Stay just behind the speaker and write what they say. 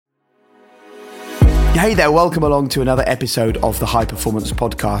Hey there, welcome along to another episode of the High Performance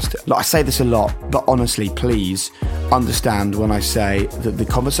Podcast. Look, I say this a lot, but honestly, please understand when I say that the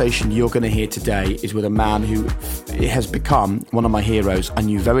conversation you're going to hear today is with a man who has become one of my heroes. I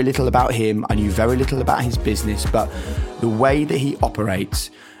knew very little about him, I knew very little about his business, but the way that he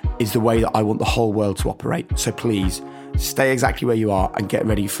operates is the way that I want the whole world to operate. So please, stay exactly where you are and get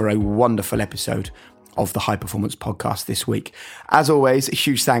ready for a wonderful episode of the High Performance Podcast this week. As always, a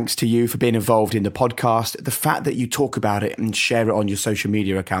huge thanks to you for being involved in the podcast. The fact that you talk about it and share it on your social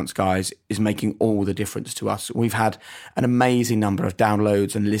media accounts, guys, is making all the difference to us. We've had an amazing number of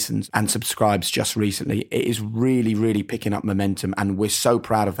downloads and listens and subscribes just recently. It is really, really picking up momentum, and we're so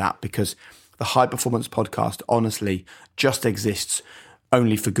proud of that because the High Performance Podcast, honestly, just exists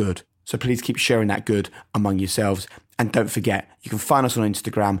only for good. So please keep sharing that good among yourselves. And don't forget, you can find us on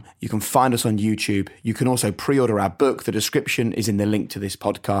Instagram, you can find us on YouTube, you can also pre-order our book. The description is in the link to this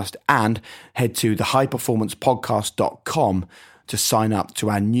podcast, and head to thehighperformancepodcast.com to sign up to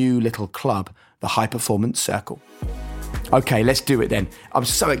our new little club, the High Performance Circle. Okay, let's do it then. I'm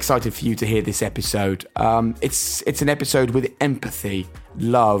so excited for you to hear this episode. It's an episode with empathy,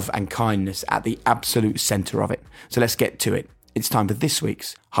 love and kindness at the absolute center of it. So let's get to it. It's time for this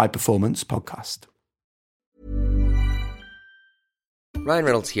week's High Performance Podcast. Ryan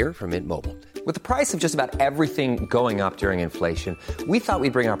Reynolds here from Mint Mobile. With the price of just about everything going up during inflation, we thought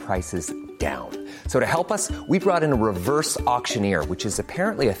we'd bring our prices down. So to help us, we brought in a reverse auctioneer, which is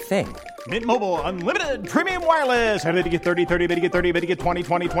apparently a thing. Mint Mobile Unlimited Premium Wireless. How to get 30, 30, bit to get 30, bit to get 20,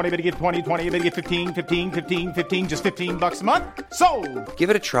 20, 20, bit to get 20, 20, bit to get 15, 15, 15, 15, just $15 a month? Sold!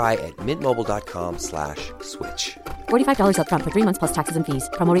 Give it a try at mintmobile.com/switch. $45 up front for 3 months plus taxes and fees.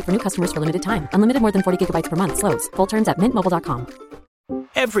 Promo rate for new customers for limited time. Unlimited more than 40 gigabytes per month. Slows full terms at mintmobile.com.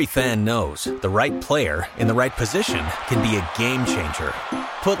 Every fan knows the right player in the right position can be a game changer.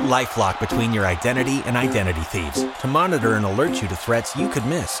 Put LifeLock between your identity and identity thieves to monitor and alert you to threats you could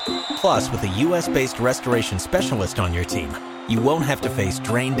miss. Plus, with a U.S.-based restoration specialist on your team, you won't have to face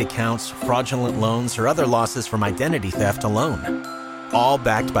drained accounts, fraudulent loans, or other losses from identity theft alone. All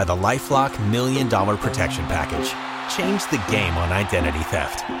backed by the LifeLock $1 Million Protection Package. Change the game on identity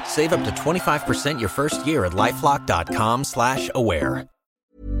theft. Save up to 25% your first year at LifeLock.com/aware.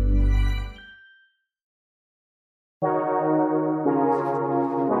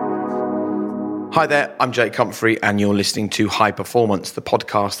 Hi there, I'm Jake Comfrey, and you're listening to High Performance, the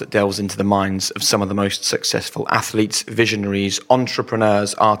podcast that delves into the minds of some of the most successful athletes, visionaries,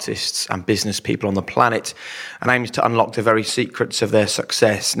 entrepreneurs, artists, and business people on the planet, and aims to unlock the very secrets of their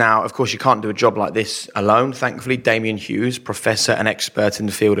success. Now, of course, you can't do a job like this alone. Thankfully, Damien Hughes, professor and expert in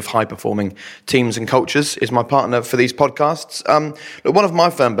the field of high-performing teams and cultures, is my partner for these podcasts. Look, one of my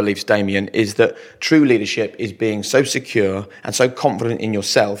firm beliefs, Damien, is that true leadership is being so secure and so confident in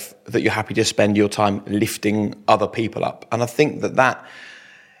yourself that you're happy to spend your time lifting other people up. And I think that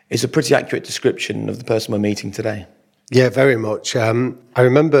is a pretty accurate description of the person we're meeting today. Yeah, very much. I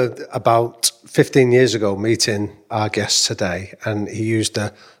remember about 15 years ago meeting our guest today, and he used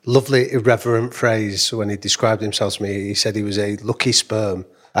a lovely irreverent phrase when he described himself to me. He said he was a lucky sperm.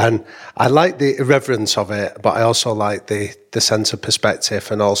 And I like the irreverence of it, but I also like the sense of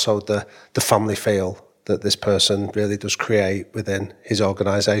perspective and also the family feel that this person really does create within his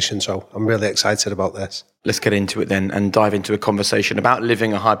organisation. So I'm really excited about this. Let's get into it then and dive into a conversation about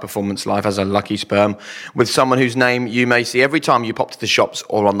living a high-performance life as a lucky sperm with someone whose name you may see every time you pop to the shops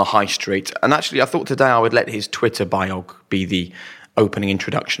or on the high street. And actually, I thought today I would let his Twitter bio be the opening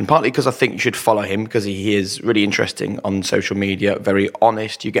introduction, partly because I think you should follow him because he is really interesting on social media, very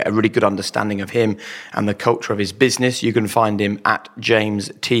honest. You get a really good understanding of him and the culture of his business. You can find him at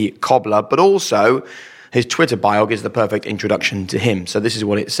James T. Cobbler, but also his Twitter bio is the perfect introduction to him. So this is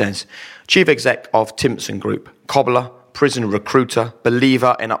what it says. Chief Exec of Timpson Group, Cobbler, prison recruiter,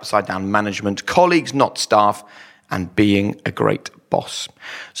 believer in upside-down management, colleagues not staff, and being a great boss.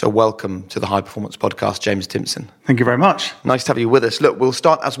 So welcome to the High Performance Podcast, James Timpson. Thank you very much. Nice to have you with us. Look, we'll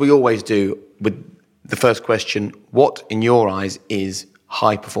start as we always do with the first question. What, in your eyes, is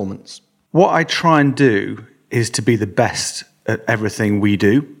high performance? What I try and do is to be the best at everything we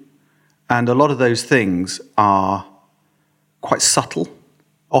do. And a lot of those things are quite subtle,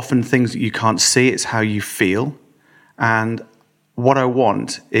 often things that you can't see. It's how you feel. And what I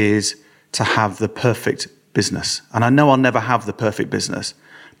want is to have the perfect business. And I know I'll never have the perfect business,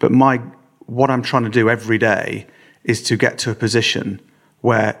 but what I'm trying to do every day is to get to a position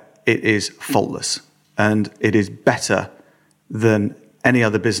where it is faultless and it is better than any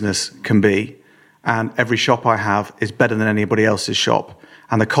other business can be. And every shop I have is better than anybody else's shop.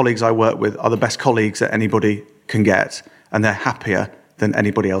 And the colleagues I work with are the best colleagues that anybody can get, and they're happier than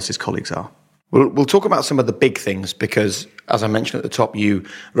anybody else's colleagues are. We'll talk about some of the big things because, as I mentioned at the top, you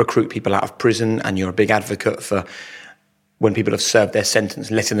recruit people out of prison and you're a big advocate for when people have served their sentence,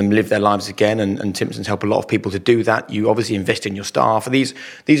 letting them live their lives again, and Timpson's help a lot of people to do that. You obviously invest in your staff. These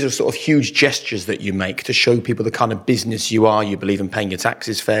are sort of huge gestures that you make to show people the kind of business you are. You believe in paying your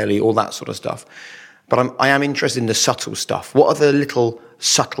taxes fairly, all that sort of stuff. But I am interested in the subtle stuff. What are the little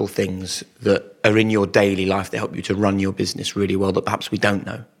subtle things that are in your daily life that help you to run your business really well that perhaps we don't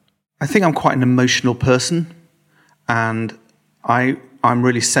know? I think I'm quite an emotional person, and I'm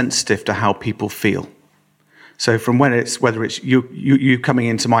really sensitive to how people feel. So from whether it's you coming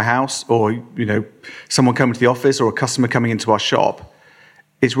into my house, or someone coming to the office, or a customer coming into our shop,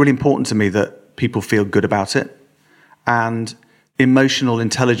 it's really important to me that people feel good about it. And emotional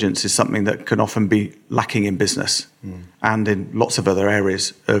intelligence is something that can often be lacking in business and in lots of other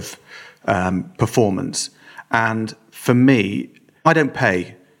areas of performance. And for me, I don't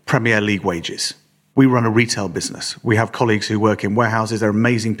pay Premier League wages. We run a retail business. We have colleagues who work in warehouses. They're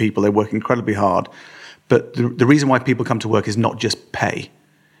amazing people. They work incredibly hard. But the reason why people come to work is not just pay.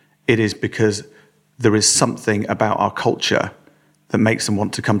 It is because there is something about our culture that makes them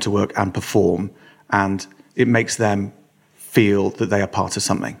want to come to work and perform, and it makes them feel that they are part of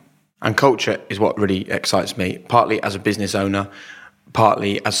something. And culture is what really excites me, partly as a business owner,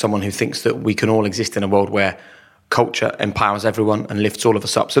 partly as someone who thinks that we can all exist in a world where culture empowers everyone and lifts all of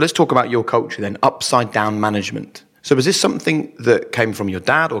us up. So let's talk about your culture then, upside down management. So was this something that came from your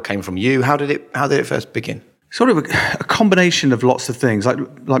dad or came from you? How did it first begin? Sort of a combination of lots of things.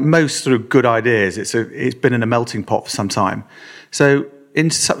 Like most sort of good ideas, it's been in a melting pot for some time. So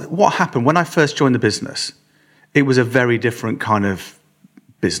what happened when I first joined the business, it was a very different kind of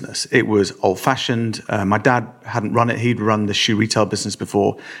business. It was old-fashioned. My dad hadn't run it. He'd run the shoe retail business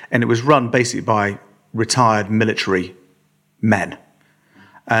before, and it was run basically by retired military men.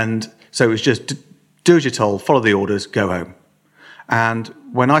 And so it was just do as you're told, follow the orders, go home. And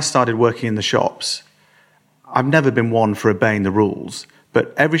when I started working in the shops, I've never been one for obeying the rules,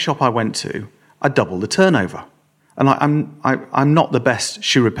 but every shop I went to, I doubled the turnover. And I'm not the best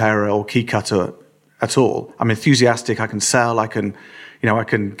shoe repairer or key cutter at all. I'm enthusiastic, I can sell, I can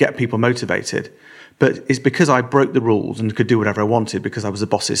get people motivated. But it's because I broke the rules and could do whatever I wanted because I was the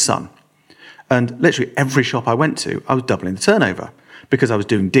boss's son. And literally every shop I went to, I was doubling the turnover because I was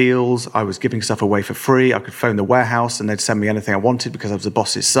doing deals, I was giving stuff away for free, I could phone the warehouse and they'd send me anything I wanted because I was the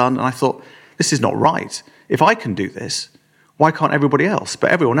boss's son. And I thought, this is not right. If I can do this, why can't everybody else?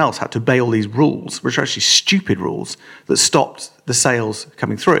 But everyone else had to obey all these rules, which are actually stupid rules that stopped the sales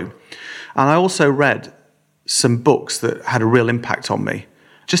coming through. And I also read some books that had a real impact on me,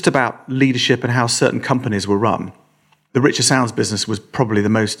 just about leadership and how certain companies were run. The Richer Sounds business was probably the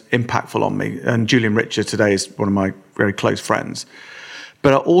most impactful on me. And Julian Richer today is one of my very close friends.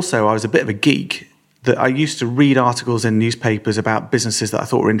 But also, I was a bit of a geek that I used to read articles in newspapers about businesses that I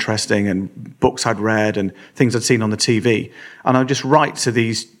thought were interesting and books I'd read and things I'd seen on the TV. And I'd just write to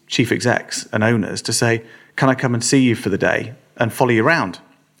these chief execs and owners to say, can I come and see you for the day and follow you around?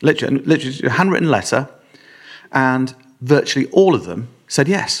 Literally a handwritten letter. And virtually all of them said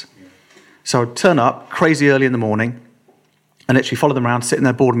yes. So I'd turn up crazy early in the morning and literally follow them around, sit in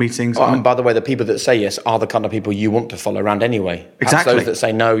their board meetings. Oh, and by the way, the people that say yes are the kind of people you want to follow around anyway. Exactly. Those that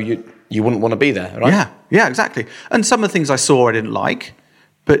say no, you wouldn't want to be there, right? Yeah, exactly. And some of the things I saw I didn't like,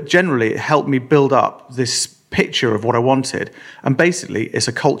 but generally it helped me build up this picture of what I wanted. And basically, it's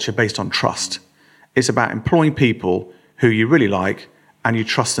a culture based on trust. It's about employing people who you really like and you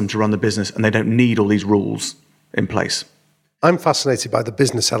trust them to run the business and they don't need all these rules in place. I'm fascinated by the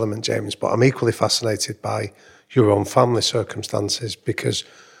business element, James, but I'm equally fascinated by your own family circumstances, because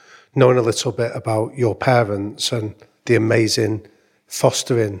knowing a little bit about your parents and the amazing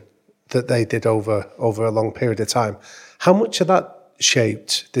fostering that they did over a long period of time, how much of that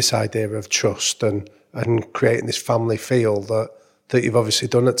shaped this idea of trust and creating this family feel that you've obviously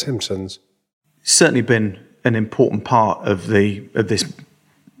done at Timpson's? It's certainly been an important part of the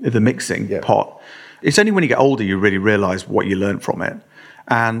mixing pot. It's only when you get older you really realise what you learn from it.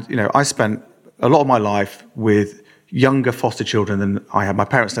 And, I spent a lot of my life with younger foster children than I had. My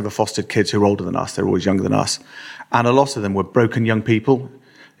parents never fostered kids who were older than us. They were always younger than us. And a lot of them were broken young people.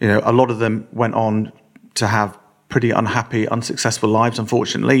 A lot of them went on to have pretty unhappy, unsuccessful lives,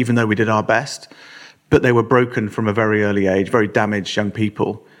 unfortunately, even though we did our best. But they were broken from a very early age, very damaged young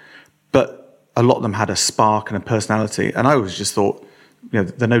people. But a lot of them had a spark and a personality. And I always just thought,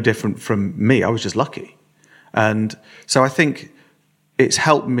 they're no different from me. I was just lucky. And so I think it's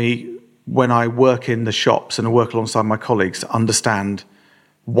helped me when I work in the shops and I work alongside my colleagues to understand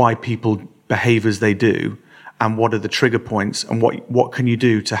why people behave as they do and what are the trigger points and what can you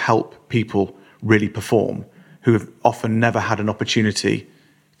do to help people really perform, who have often never had an opportunity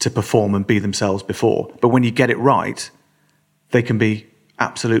to perform and be themselves before. But when you get it right, they can be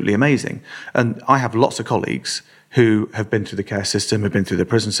absolutely amazing. And I have lots of colleagues who have been through the care system, have been through the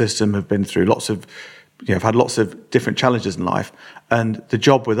prison system, have been through have had lots of different challenges in life. And the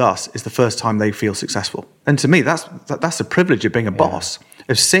job with us is the first time they feel successful. And to me, that's a privilege of being a boss,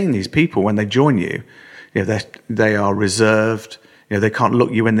 of seeing these people when they join you. They are reserved. They can't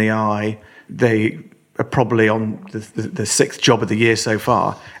look you in the eye. They are probably on the sixth job of the year so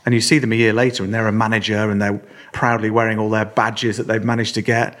far. And you see them a year later and they're a manager and they're proudly wearing all their badges that they've managed to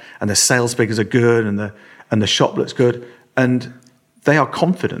get. And the sales figures are good and the shop looks good. And they are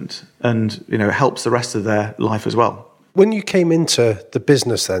confident, and it helps the rest of their life as well. When you came into the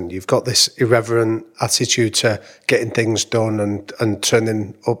business then, you've got this irreverent attitude to getting things done and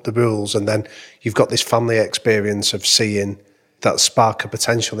turning up the rules, and then you've got this family experience of seeing that spark of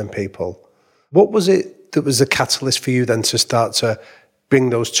potential in people. What was it that was the catalyst for you then to start to bring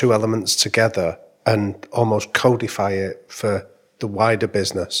those two elements together and almost codify it for the wider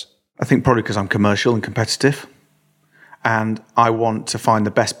business? I think probably because I'm commercial and competitive, and I want to find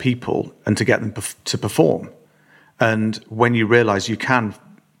the best people and to get them to perform. And when you realise you can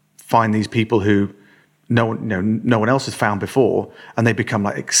find these people who no one else has found before, and they become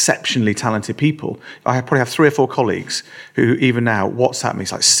like exceptionally talented people. I probably have 3 or 4 colleagues who even now WhatsApp me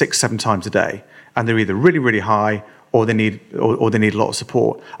 6-7 times a day, and they're either really, really high or they need a lot of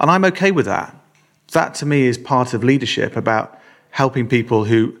support. And I'm okay with that. That to me is part of leadership, about helping people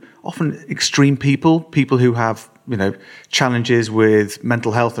who often extreme people who have challenges with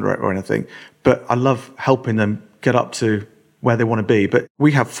mental health or anything. But I love helping them get up to where they want to be. But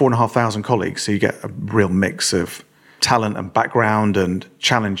we have 4,500 colleagues, so you get a real mix of talent and background and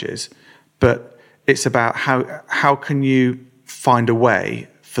challenges. But it's about how can you find a way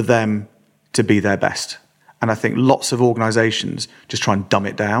for them to be their best. And I think lots of organisations just try and dumb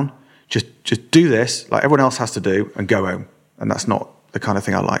it down. Just do this like everyone else has to do and go home. And that's not the kind of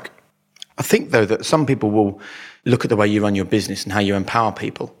thing I like. I think, though, that some people will look at the way you run your business and how you empower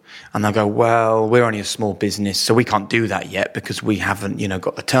people, and they'll go, well, we're only a small business, so we can't do that yet because we haven't,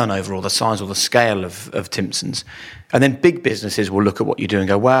 got the turnover or the size or the scale of Timpson's. And then big businesses will look at what you do and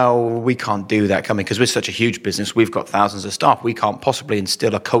go, well, we can't do that coming because we're such a huge business. We've got thousands of staff. We can't possibly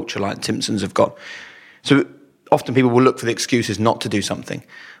instill a culture like Timpson's have got. So often people will look for the excuses not to do something.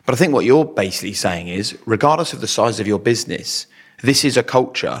 But I think what you're basically saying is, regardless of the size of your business, this is a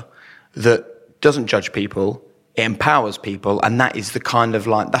culture that doesn't judge people, it empowers people, and that is the kind of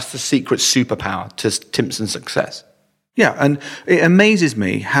that's the secret superpower to Timpson's success. Yeah, and it amazes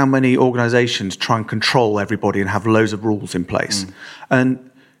me how many organisations try and control everybody and have loads of rules in place. And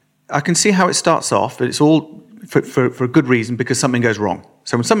I can see how it starts off, but it's all for a good reason, because something goes wrong.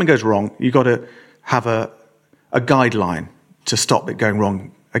 So when something goes wrong, you've got to have a guideline to stop it going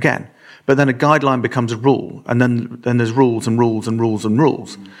wrong again. But then a guideline becomes a rule, and then there's rules and rules and rules and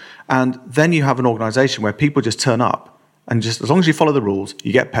rules. And then you have an organisation where people just turn up, and just as long as you follow the rules,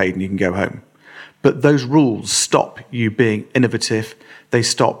 you get paid and you can go home. But those rules stop you being innovative. They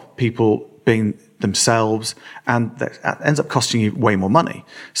stop people being themselves, and that ends up costing you way more money.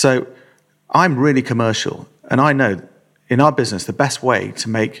 So I'm really commercial, and I know in our business the best way to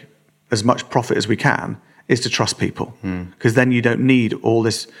make as much profit as we can is to trust people, because then you don't need all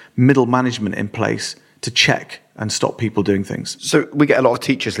this middle management in place to check and stop people doing things. So we get a lot of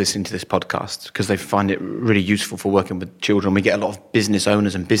teachers listening to this podcast because they find it really useful for working with children. We get a lot of business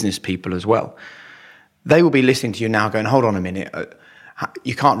owners and business people as well. They will be listening to you now going, hold on a minute,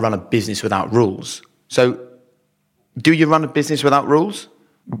 you can't run a business without rules. So do you run a business without rules?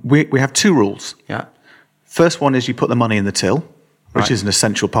 We have 2 rules. Yeah. First one is you put the money in the till, which is an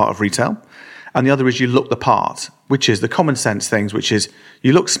essential part of retail. And the other is you look the part, which is the common sense things, which is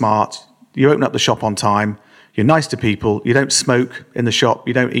you look smart, you open up the shop on time, you're nice to people, you don't smoke in the shop,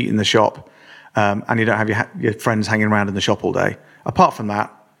 you don't eat in the shop, and you don't have your friends hanging around in the shop all day. Apart from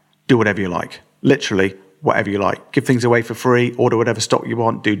that, do whatever you like. Literally, whatever you like. Give things away for free, order whatever stock you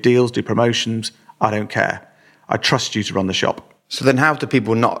want, do deals, do promotions. I don't care. I trust you to run the shop. So then how do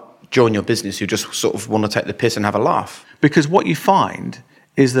people not join your business who just sort of want to take the piss and have a laugh? Because what you find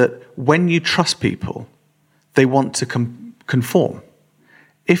is that when you trust people, they want to conform.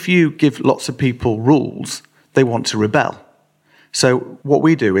 If you give lots of people rules, they want to rebel. So what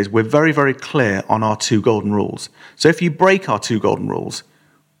we do is we're very, very clear on our 2 golden rules. So if you break our 2 golden rules,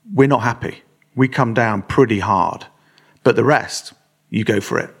 we're not happy. We come down pretty hard. But the rest, you go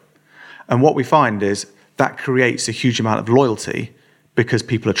for it. And what we find is that creates a huge amount of loyalty, because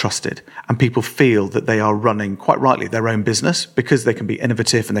people are trusted and people feel that they are running, quite rightly, their own business because they can be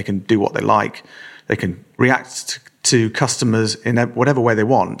innovative and they can do what they like. They can react to customers in whatever way they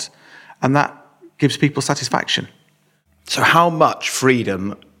want. And that gives people satisfaction. So how much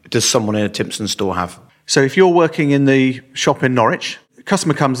freedom does someone in a Timpson store have? So if you're working in the shop in Norwich, a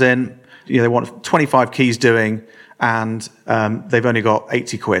customer comes in, they want 25 keys doing, and they've only got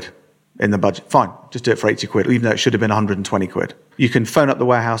 80 quid in the budget. Fine, just do it for 80 quid, even though it should have been 120 quid. You can phone up the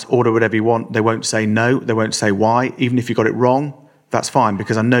warehouse, order whatever you want. They won't say no. They won't say why. Even if you got it wrong, that's fine,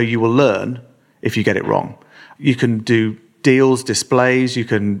 because I know you will learn if you get it wrong. You can do deals, displays. You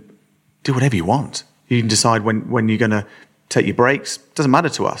can do whatever you want. You can decide when you're going to take your breaks. Doesn't matter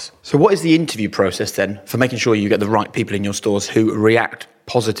to us. So what is the interview process then for making sure you get the right people in your stores who react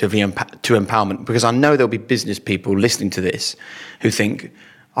positively to empowerment? Because I know there'll be business people listening to this who think,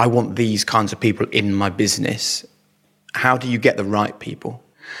 I want these kinds of people in my business. How do you get the right people?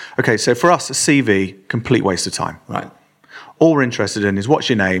 Okay, so for us, a CV, complete waste of time. Right. All we're interested in is what's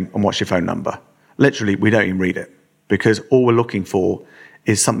your name and what's your phone number. Literally, we don't even read it because all we're looking for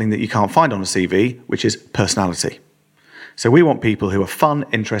is something that you can't find on a CV, which is personality. So we want people who are fun,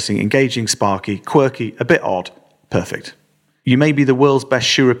 interesting, engaging, sparky, quirky, a bit odd, perfect. You may be the world's best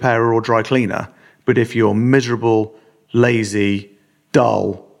shoe repairer or dry cleaner, but if you're miserable, lazy,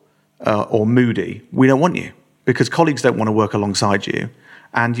 dull, or moody, we don't want you because colleagues don't want to work alongside you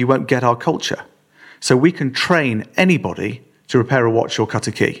and you won't get our culture. So we can train anybody to repair a watch or cut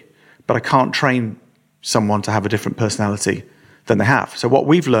a key, but I can't train someone to have a different personality than they have. So what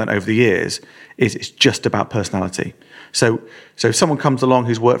we've learned over the years is it's just about personality. So if someone comes along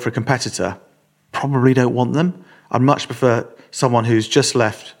who's worked for a competitor, probably don't want them. I'd much prefer someone who's just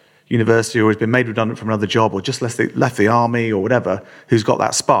left university or has been made redundant from another job or just left the army or whatever, who's got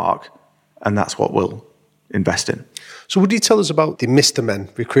that spark, and that's what we'll invest in. So would you tell us about the Mr. Men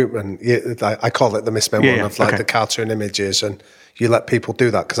recruitment? I call it the Mr. Men one of the cartoon images, and you let people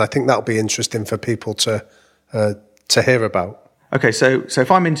do that because I think that'll be interesting for people to hear about. Okay, so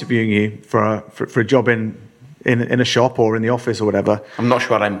if I'm interviewing you for a job in a shop or in the office or whatever, I'm not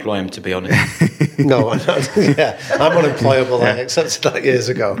sure I'd employ him, to be honest. No, I'm unemployable. I accepted that years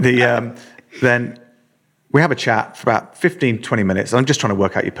ago. Then we have a chat for about 15, 20 minutes. I'm just trying to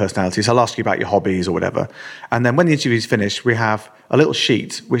work out your personality. So I'll ask you about your hobbies or whatever. And then when the interview's finished, we have a little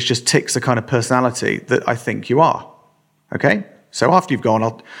sheet which just ticks the kind of personality that I think you are. Okay? So after you've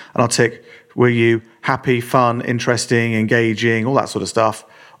gone, I'll tick, were you happy, fun, interesting, engaging, all that sort of stuff?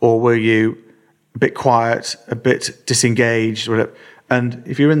 Or were you a bit quiet, a bit disengaged, whatever? And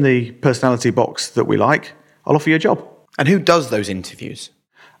if you're in the personality box that we like, I'll offer you a job. And who does those interviews?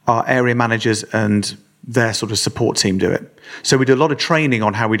 Our area managers and their sort of support team do it. So we do a lot of training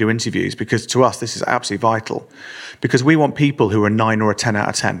on how we do interviews because to us, this is absolutely vital because we want people who are a 9 or a 10 out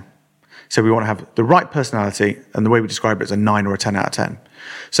of 10. So we want to have the right personality, and the way we describe it is a 9 or a 10 out of 10.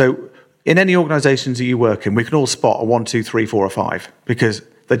 So in any organisations that you work in, we can all spot a 1, 2, 3, 4 or 5 because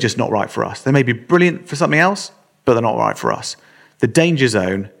they're just not right for us. They may be brilliant for something else, but they're not right for us. The danger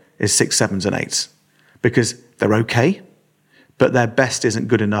zone is 6, 7s and 8s because they're okay, but their best isn't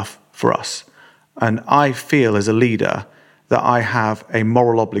good enough for us. And I feel as a leader that I have a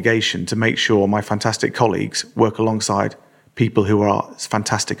moral obligation to make sure my fantastic colleagues work alongside people who are as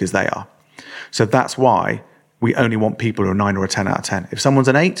fantastic as they are. So that's why we only want people who are 9 or a 10 out of 10. If someone's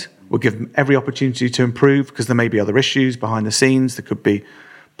an 8, we'll give them every opportunity to improve because there may be other issues behind the scenes. There could be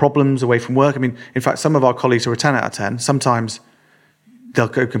problems away from work. I mean, in fact, some of our colleagues who are 10 out of 10, sometimes they'll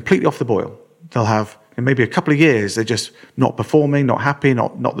go completely off the boil. They'll have maybe a couple of years, they're just not performing, not happy,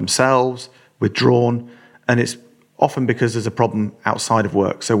 not themselves, withdrawn. And it's often because there's a problem outside of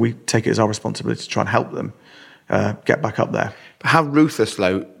work. So we take it as our responsibility to try and help them get back up there. But how ruthless,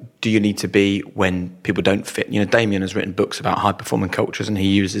 though, do you need to be when people don't fit? You know, Damien has written books about high-performing cultures and he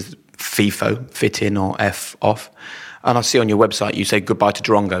uses FIFO, fit in or F off. And I see on your website you say goodbye to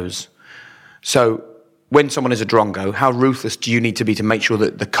drongos. So when someone is a drongo, how ruthless do you need to be to make sure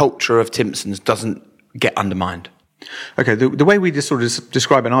that the culture of Timpson's doesn't get undermined? Okay, the way we just sort of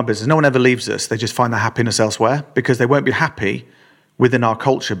describe in our business, no one ever leaves us. They just find their happiness elsewhere because they won't be happy within our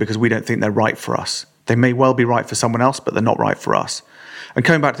culture because we don't think they're right for us. They may well be right for someone else, but they're not right for us. And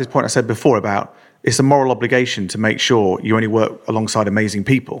coming back to this point I said before about it's a moral obligation to make sure you only work alongside amazing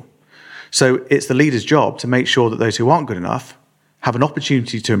people. So it's the leader's job to make sure that those who aren't good enough have an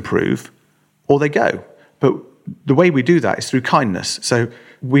opportunity to improve or they go. But the way we do that is through kindness. So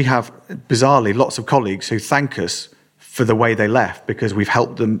we have, bizarrely, lots of colleagues who thank us for the way they left because we've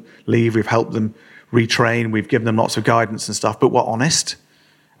helped them leave, we've helped them retrain, we've given them lots of guidance and stuff, but we're honest.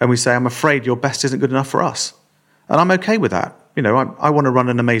 And we say, I'm afraid your best isn't good enough for us. And I'm okay with that I want to run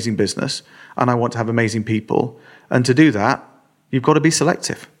an amazing business and I want to have amazing people. And to do that, you've got to be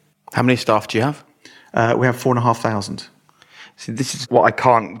selective. How many staff do you have? We have 4,500. See, this is what I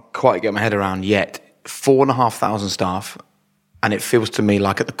can't quite get my head around yet. 4,500 staff, and it feels to me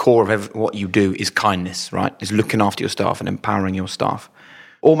like at the core of what you do is kindness, right? Is looking after your staff and empowering your staff.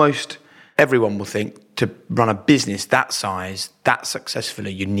 Almost everyone will think to run a business that size, that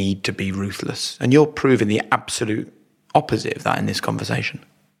successfully, you need to be ruthless. And you're proving the absolute opposite of that in this conversation.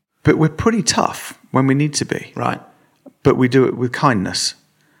 But we're pretty tough when we need to be. Right. But we do it with kindness.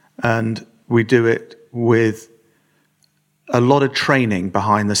 And we do it with a lot of training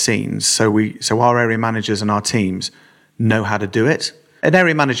behind the scenes. So our area managers and our teams know how to do it. An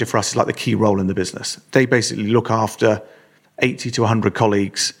area manager for us is like the key role in the business. They basically look after 80 to 100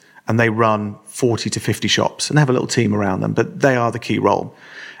 colleagues and they run 40 to 50 shops and they have a little team around them, but they are the key role.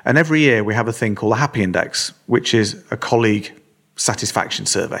 And every year we have a thing called the Happy Index, which is a colleague satisfaction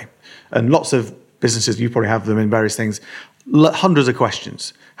survey. And lots of businesses, you probably have them in various things, hundreds of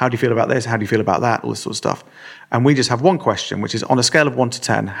questions. How do you feel about this? How do you feel about that? All this sort of stuff. And we just have one question, which is on a scale of 1 to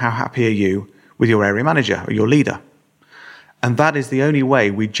 10, how happy are you with your area manager or your leader? And that is the only way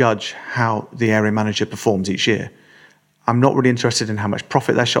we judge how the area manager performs each year. I'm not really interested in how much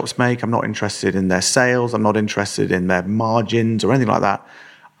profit their shops make. I'm not interested in their sales. I'm not interested in their margins or anything like that.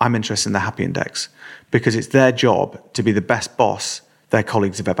 I'm interested in the Happy Index because it's their job to be the best boss their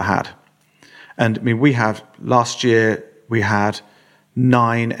colleagues have ever had. And I mean, last year, we had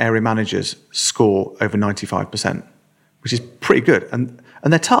 9 area managers score over 95%, which is pretty good. And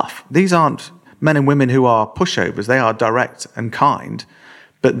they're tough. These aren't men and women who are pushovers. They are direct and kind,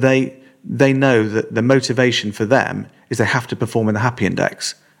 but they know that the motivation for them is they have to perform in the Happy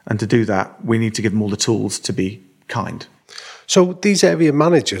Index. And to do that, we need to give them all the tools to be kind. So these area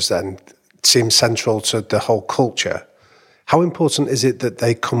managers then seem central to the whole culture. How important is it that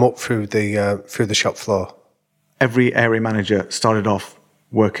they come up through the shop floor? Every area manager started off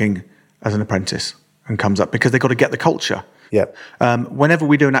working as an apprentice and comes up because they've got to get the culture. Yeah. Whenever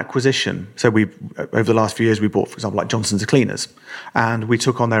we do an acquisition, so over the last few years, we bought, for example, like Johnson's Cleaners, and we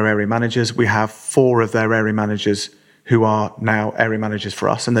took on their area managers. We have 4 of their area managers who are now area managers for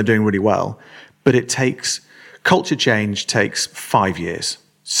us, and they're doing really well. But culture change takes 5 years,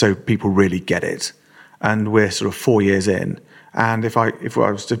 so people really get it. And we're sort of 4 years in. And if I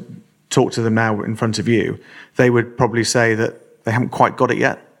was to talk to them now in front of you, they would probably say that they haven't quite got it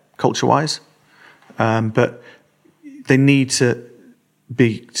yet, culture-wise. But they need to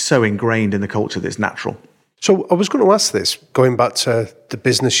be so ingrained in the culture that it's natural. So I was going to ask this, going back to the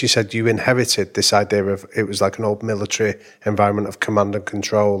business, you said you inherited this idea of it was like an old military environment of command and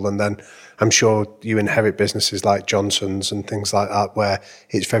control. And then I'm sure you inherit businesses like Johnson's and things like that, where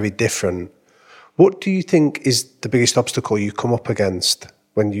it's very different. What do you think is the biggest obstacle you come up against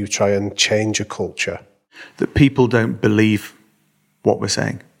when you try and change a culture? That people don't believe what we're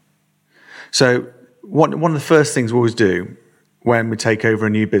saying. So one of the first things we always do when we take over a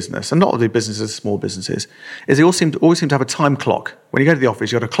new business, and not all the businesses are small businesses, is they always seem to have a time clock. When you go to the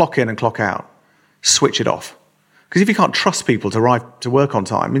office, you've got to clock in and clock out. Switch it off. Because if you can't trust people to arrive to work on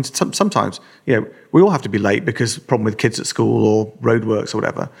time, I mean, sometimes, we all have to be late because of a problem with kids at school or roadworks or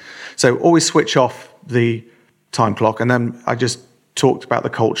whatever. So always switch off the time clock. And then I just talked about the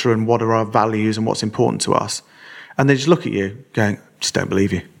culture and what are our values and what's important to us. And they just look at you going, just don't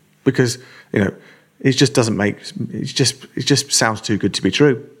believe you. Because, it just doesn't it just sounds too good to be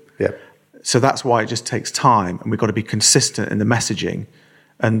true. Yeah. So that's why it just takes time, and we've got to be consistent in the messaging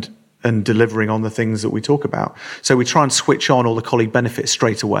and delivering on the things that we talk about. So we try and switch on all the colleague benefits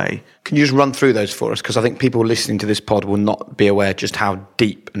straight away. Can you just run through those for us? Because I think people listening to this pod will not be aware just how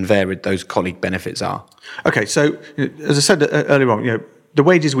deep and varied those colleague benefits are. Okay, so as I said earlier on, the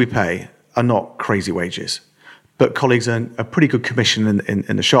wages we pay are not crazy wages, but colleagues earn a pretty good commission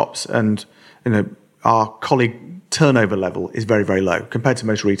in the shops, and our colleague turnover level is very, very low. Compared to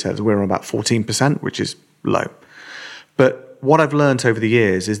most retailers, we're on about 14%, which is low. But what I've learned over the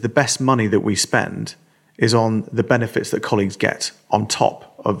years is the best money that we spend is on the benefits that colleagues get on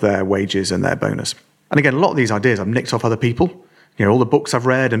top of their wages and their bonus. And again, a lot of these ideas I've nicked off other people. All the books I've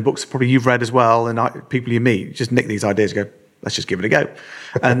read and books probably you've read as well, and people you meet, just nick these ideas and go, let's just give it a go.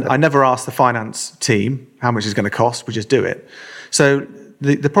 And I never ask the finance team how much it's going to cost, we just do it. So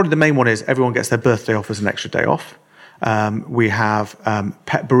probably the main one is everyone gets their birthday off as an extra day off. We have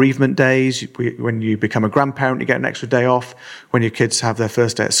pet bereavement days. When you become a grandparent, you get an extra day off. When your kids have their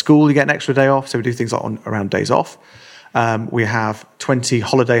first day at school, you get an extra day off. So we do things like around days off. We have 20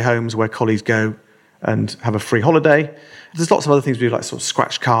 holiday homes where colleagues go and have a free holiday. There's lots of other things we do, like sort of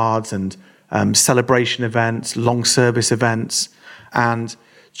scratch cards and celebration events, long service events, and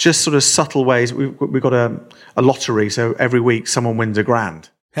just sort of subtle ways. We've got a lottery, so every week someone wins $1,000.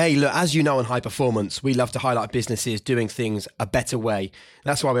 Hey, look, as you know in High Performance, we love to highlight businesses doing things a better way.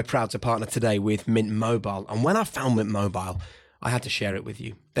 That's why we're proud to partner today with Mint Mobile. And when I found Mint Mobile, I had to share it with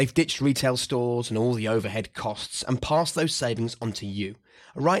you. They've ditched retail stores and all the overhead costs and passed those savings on to you.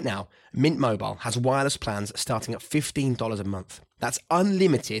 Right now, Mint Mobile has wireless plans starting at $15 a month. That's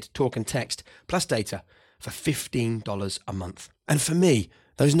unlimited talk and text plus data for $15 a month. And for me,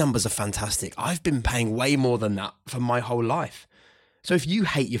 those numbers are fantastic. I've been paying way more than that for my whole life. So if you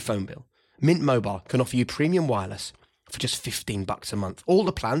hate your phone bill, Mint Mobile can offer you premium wireless for just $15 a month. All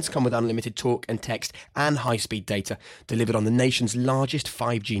the plans come with unlimited talk and text and high-speed data delivered on the nation's largest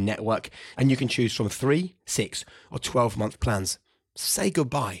 5G network, and you can choose from 3, 6 or 12-month plans. Say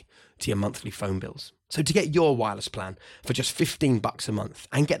goodbye to your monthly phone bills. So to get your wireless plan for just $15 a month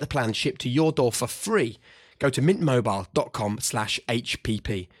and get the plan shipped to your door for free, go to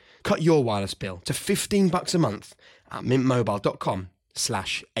mintmobile.com/HPP. Cut your wireless bill to $15 a month at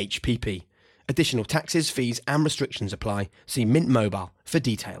mintmobile.com/HPP. Additional taxes, fees and restrictions apply. See Mint Mobile for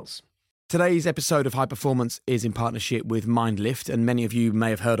details. Today's episode of High Performance is in partnership with MindLift, and many of you may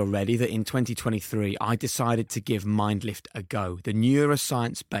have heard already that in 2023 I decided to give MindLift a go, the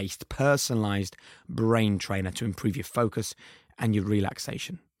neuroscience-based personalised brain trainer to improve your focus and your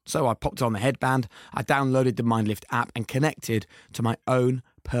relaxation. So I popped on the headband, I downloaded the MindLift app and connected to my own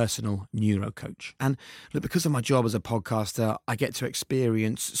personal neuro coach. And look, because of my job as a podcaster, I get to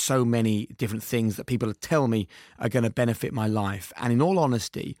experience so many different things that people tell me are going to benefit my life. And in all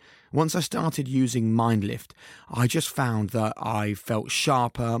honesty, once I started using MindLift, I just found that I felt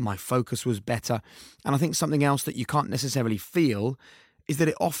sharper, my focus was better. And I think something else that you can't necessarily feel is that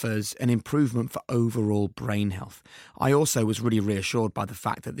it offers an improvement for overall brain health. I also was really reassured by the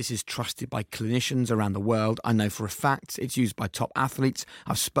fact that this is trusted by clinicians around the world. I know for a fact it's used by top athletes.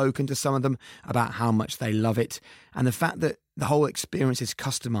 I've spoken to some of them about how much they love it. And the fact that the whole experience is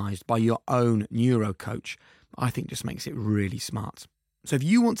customized by your own neuro coach, I think just makes it really smart. So if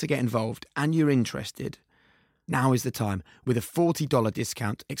you want to get involved and you're interested, now is the time with a $40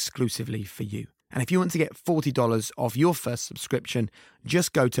 discount exclusively for you. And if you want to get $40 off your first subscription,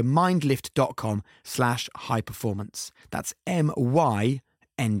 just go to mindlift.com/highperformance. That's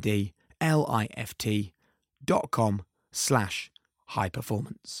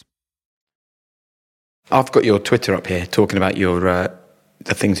MYNDLIFT.com/highperformance. I've got your Twitter up here talking about your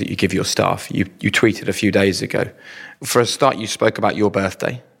the things that you give your staff. You tweeted a few days ago. For a start, you spoke about your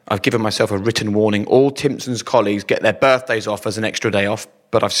birthday. I've given myself a written warning. All Timpson's colleagues get their birthdays off as an extra day off,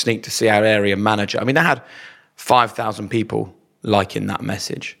 but I've sneaked to see our area manager. I mean, they had 5,000 people liking that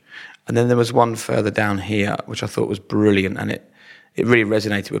message. And then there was one further down here, which I thought was brilliant, and it really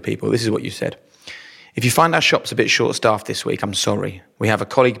resonated with people. This is what you said. If you find our shop's a bit short-staffed this week, I'm sorry. We have a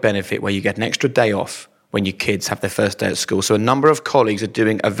colleague benefit where you get an extra day off when your kids have their first day at school. So a number of colleagues are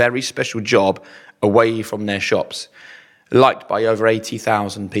doing a very special job away from their shops, liked by over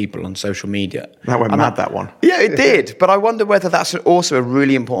 80,000 people on social media. That went mad, that one. Yeah, it did. But I wonder whether that's also a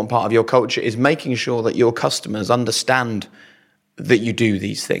really important part of your culture, is making sure that your customers understand that you do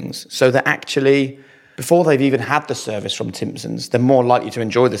these things, so that actually, before they've even had the service from Timpson's, they're more likely to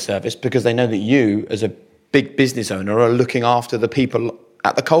enjoy the service because they know that you, as a big business owner, are looking after the people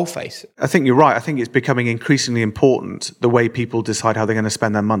at the coalface. I think you're right. I think it's becoming increasingly important, the way people decide how they're going to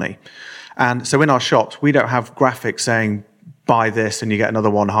spend their money. And so in our shops, we don't have graphics saying, buy this and you get another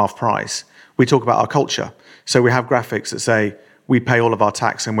one half price. We talk about our culture. So we have graphics that say, we pay all of our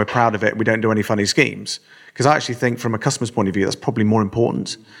tax and we're proud of it. We don't do any funny schemes. Because I actually think from a customer's point of view, that's probably more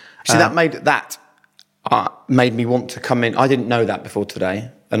important. See, that made me want to come in. I didn't know that before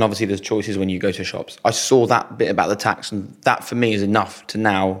today. And obviously there's choices when you go to shops. I saw that bit about the tax, and that for me is enough to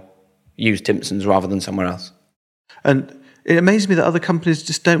now use Timpson's rather than somewhere else. And it amazes me that other companies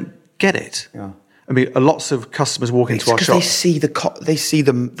just don't get it. Yeah. I mean, lots of customers walk into our shops. They see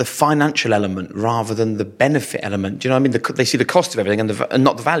the financial element rather than the benefit element. Do you know what I mean? They see the cost of everything and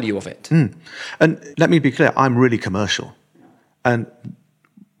not the value of it. Mm. And let me be clear, I'm really commercial. And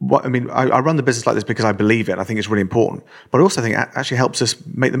I run the business like this because I believe it. I think it's really important. But I also think it actually helps us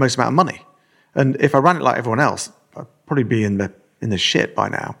make the most amount of money. And if I ran it like everyone else, I'd probably be in the shit by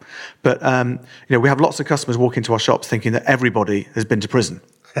now. But we have lots of customers walk into our shops thinking that everybody has been to prison.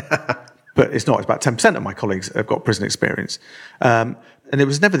 But it's not. It's about 10% of my colleagues have got prison experience. And it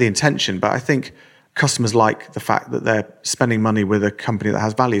was never the intention, but I think customers like the fact that they're spending money with a company that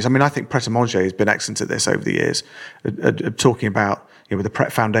has values. I mean, I think Pret a Manger has been excellent at this over the years, talking about, with the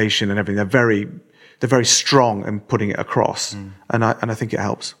Pret Foundation and everything. They're very strong in putting it across, and I think it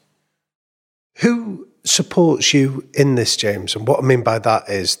helps. Who supports you in this, James? And what I mean by that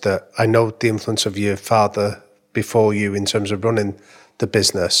is that I know the influence of your father before you in terms of running the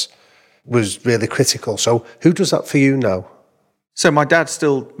business was really critical. So who does that for you now? So my dad's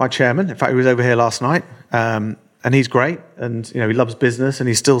still my chairman. In fact, he was over here last night, and he's great. And he loves business, and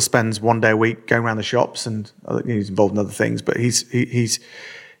he still spends one day a week going around the shops, and he's involved in other things. But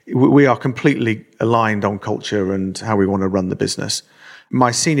we are completely aligned on culture and how we want to run the business.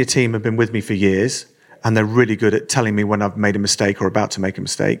 My senior team have been with me for years, and they're really good at telling me when I've made a mistake or about to make a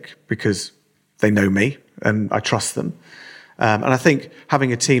mistake because they know me and I trust them. And I think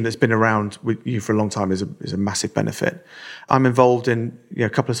having a team that's been around with you for a long time is a massive benefit. I'm involved in a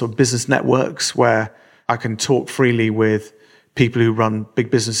couple of sort of business networks where I can talk freely with people who run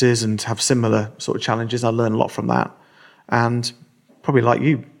big businesses and have similar sort of challenges. I learn a lot from that. And probably like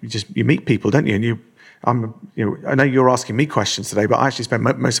you meet people, don't you? And I know you're asking me questions today, but I actually spend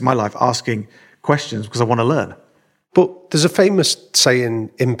most of my life asking questions because I want to learn. But there's a famous saying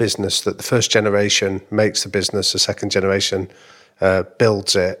in business that the first generation makes the business, the second generation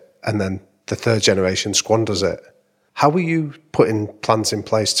builds it, and then the third generation squanders it. How are you putting plans in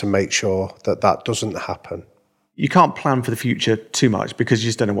place to make sure that that doesn't happen? You can't plan for the future too much because you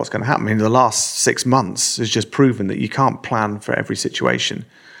just don't know what's going to happen. I mean, the last 6 months has just proven that you can't plan for every situation.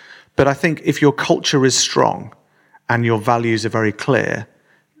 But I think if your culture is strong and your values are very clear,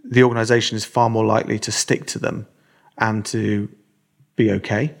 the organisation is far more likely to stick to them and to be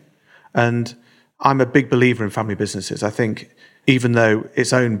okay. And I'm a big believer in family businesses. I think even though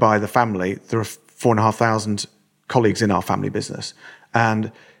it's owned by the family, there are 4,500 colleagues in our family business.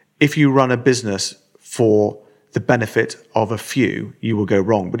 And if you run a business for the benefit of a few, you will go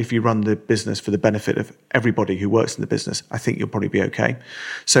wrong. But if you run the business for the benefit of everybody who works in the business, I think you'll probably be okay.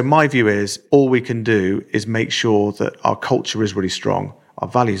 So my view is all we can do is make sure that our culture is really strong, our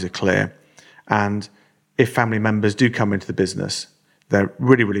values are clear, and if family members do come into the business, they're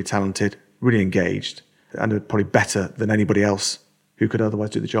really, really talented, really engaged, and are probably better than anybody else who could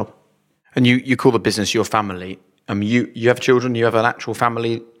otherwise do the job. And you call the business your family. You have children, you have an actual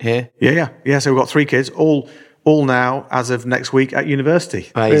family here? Yeah. So we've got 3 kids, all now, as of next week, at university.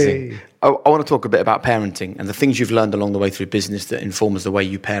 Amazing. Hey. I want to talk a bit about parenting and the things you've learned along the way through business that informs the way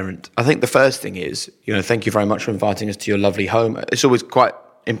you parent. I think the first thing is, thank you very much for inviting us to your lovely home. It's always quite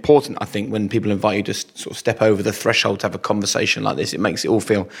important, I think, when people invite you to sort of step over the threshold to have a conversation like this. It makes it all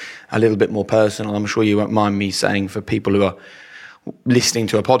feel a little bit more personal. I'm sure you won't mind me saying, for people who are listening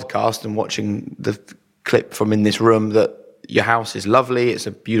to a podcast and watching the clip from in this room, that your house is lovely. It's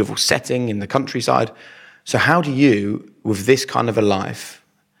a beautiful setting in the countryside. So how do you, with this kind of a life,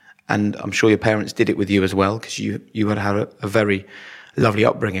 and I'm sure your parents did it with you as well, because you had had a very lovely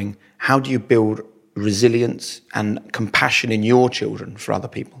upbringing, how do you build resilience and compassion in your children for other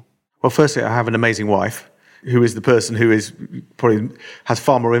people? Well, firstly, I have an amazing wife who is the person who is probably has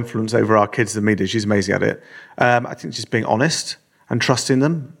far more influence over our kids than me does. She's amazing at it. I think just being honest and trusting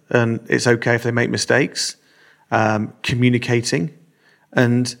them, and it's okay if they make mistakes, communicating,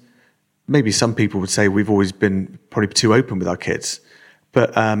 and maybe some people would say we've always been probably too open with our kids,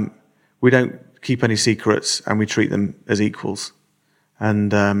 but we don't keep any secrets and we treat them as equals.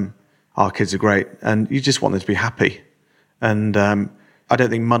 And our kids are great, and you just want them to be happy. And I don't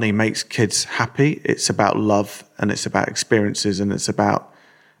think money makes kids happy. It's about love, and it's about experiences, and it's about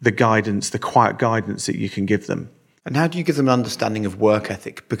the guidance, the quiet guidance that you can give them. And how do you give them an understanding of work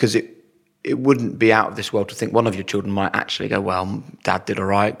ethic? Because it wouldn't be out of this world to think one of your children might actually go, well, Dad did all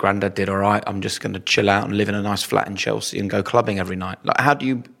right, Granddad did all right, I'm just going to chill out and live in a nice flat in Chelsea and go clubbing every night. Like, how do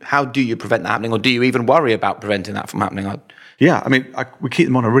you prevent that happening, or do you even worry about preventing that from happening? Yeah, I mean, we keep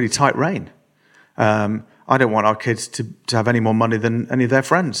them on a really tight rein. I don't want our kids to have any more money than any of their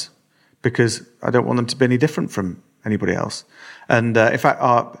friends, because I don't want them to be any different from anybody else. And in fact,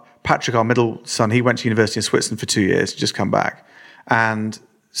 Patrick, our middle son, he went to university in Switzerland for 2 years, just come back. And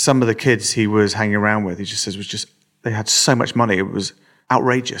some of the kids he was hanging around with, he just says, they had so much money, it was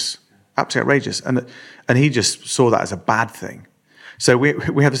outrageous, absolutely outrageous. And he just saw that as a bad thing. So we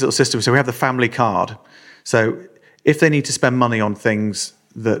have this little system. So we have the family card. So if they need to spend money on things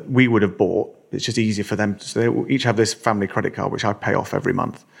that we would have bought, it's just easier for them. So they each have this family credit card, which I pay off every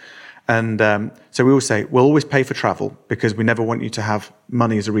month. And so we always say, we'll always pay for travel because we never want you to have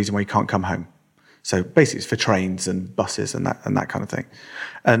money as a reason why you can't come home. So basically it's for trains and buses and that kind of thing.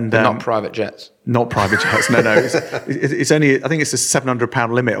 And but not private jets. Not private jets, no. It's only, I think it's a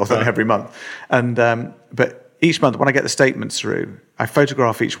 £700 limit or something every month. And but each month when I get the statements through, I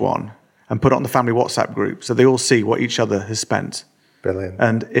photograph each one and put it on the family WhatsApp group so they all see what each other has spent. Brilliant.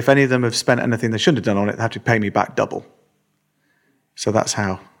 And if any of them have spent anything they shouldn't have done on it, they have to pay me back double. So that's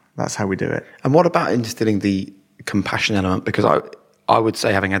how That's how we do it. And what about instilling the compassion element? Because I would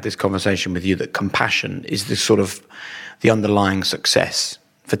say, having had this conversation with you, that compassion is the sort of the underlying success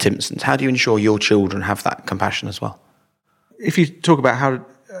for Timpson's. How do you ensure your children have that compassion as well? If you talk about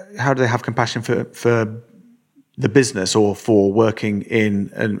how do they have compassion for the business or for working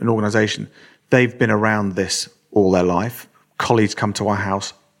in an organisation, they've been around this all their life. Colleagues come to our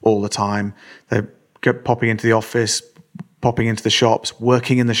house all the time. They're popping into the office, popping into the shops,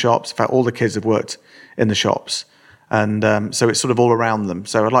 working in the shops. In fact, all the kids have worked in the shops. And so it's sort of all around them.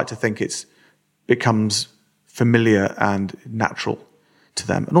 So I'd like to think it becomes familiar and natural to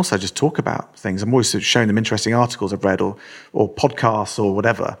them. And also just talk about things. I'm always showing them interesting articles I've read or podcasts or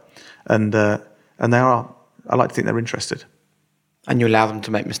whatever. And they are, I like to think they're interested. And you allow them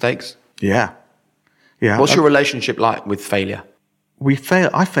to make mistakes? Yeah. Yeah. What's your relationship like with failure?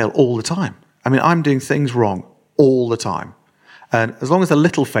 I fail all the time. I mean, I'm doing things wrong all the time. And as long as they're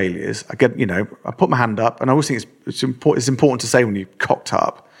little failures, I put my hand up, and I always think it's important to say when you've cocked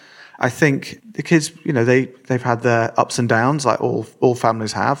up. I think the kids, they've had their ups and downs, like all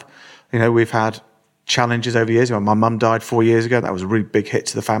families have. We've had challenges over the years. My mum died 4 years ago. That was a really big hit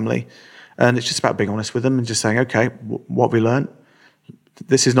to the family. And it's just about being honest with them and just saying, okay, what have we learned?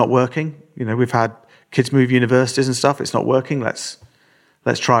 This is not working. We've had kids move universities and stuff. It's not working. Let's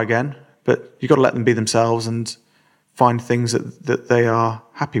try again. But you've got to let them be themselves and find things that they are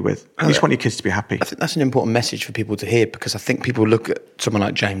happy with. You just want your kids to be happy. I think that's an important message for people to hear, because I think people look at someone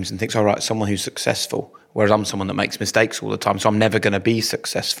like James and think, all right, someone who's successful, whereas I'm someone that makes mistakes all the time, so I'm never going to be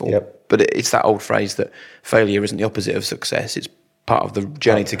successful. Yep. But it's that old phrase that failure isn't the opposite of success. It's part of the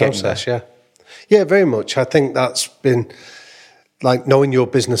journey to get there. Yeah. Yeah, very much. I think that's been, like, knowing your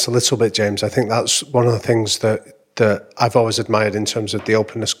business a little bit, James, I think that's one of the things that I've always admired in terms of the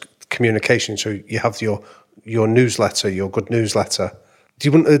openness communication. So you have your newsletter, your good newsletter. Do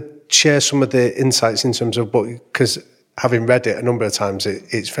you want to share some of the insights in terms of what, because having read it a number of times,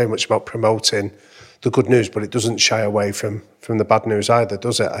 it's very much about promoting the good news, but it doesn't shy away from the bad news either,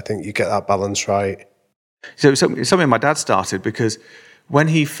 does it? I think you get that balance right. So it's something my dad started, because when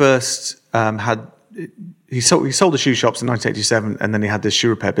he first he sold the shoe shops in 1987, and then he had this shoe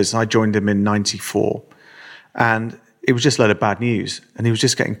repair business. I joined him in 94, and it was just a load of bad news, and he was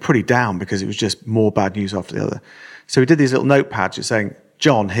just getting pretty down because it was just more bad news after the other. So he did these little notepads just saying,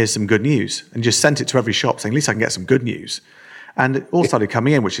 John, here's some good news, and just sent it to every shop saying, at least I can get some good news. And it all started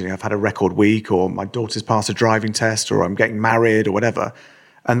coming in, which is, I've had a record week, or my daughter's passed a driving test, or I'm getting married, or whatever.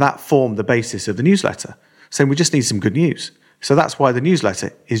 And that formed the basis of the newsletter, saying we just need some good news. So that's why the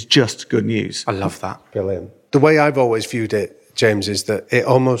newsletter is just good news. I love that. Brilliant. The way I've always viewed it, James, is that it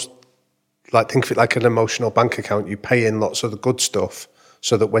almost, think of it like an emotional bank account. You pay in lots of the good stuff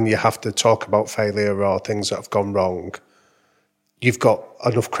so that when you have to talk about failure or things that have gone wrong, you've got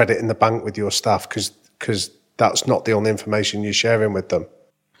enough credit in the bank with your staff, because that's not the only information you're sharing with them.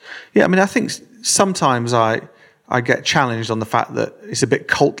 Yeah, I mean, I think sometimes I get challenged on the fact that it's a bit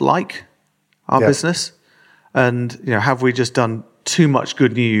cult-like, our business. And, have we just done too much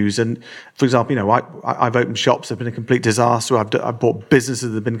good news? And, for example, I've opened shops that have been a complete disaster. I've bought businesses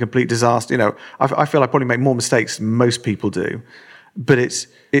that have been a complete disaster. I feel I probably make more mistakes than most people do. But it's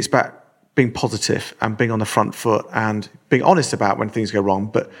about being positive and being on the front foot and being honest about when things go wrong.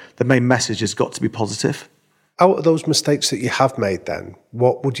 But the main message has got to be positive. Out of those mistakes that you have made then,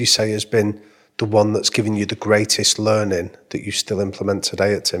 what would you say has been the one that's given you the greatest learning that you still implement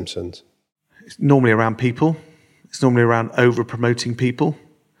today at Timpson's? It's normally around people. It's normally around over-promoting people.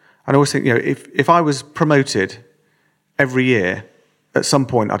 And I always think, if I was promoted every year, at some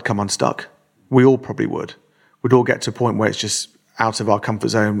point I'd come unstuck. We all probably would. We'd all get to a point where it's just out of our comfort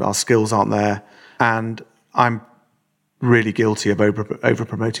zone, our skills aren't there. And I'm really guilty of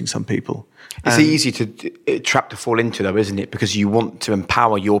over-promoting some people. It's easy trap to fall into, though, isn't it? Because you want to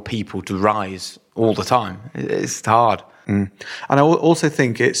empower your people to rise all the time. It's hard. And I also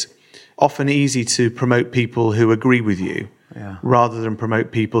think it's often easy to promote people who agree with you rather than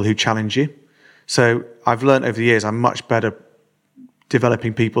promote people who challenge you. So I've learned over the years I'm much better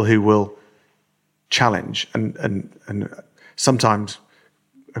developing people who will challenge and sometimes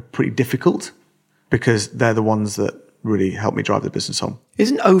are pretty difficult, because they're the ones that really help me drive the business on.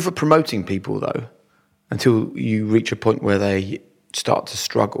 Isn't over-promoting people, though, until you reach a point where they start to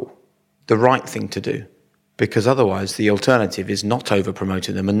struggle, the right thing to do? Because otherwise the alternative is not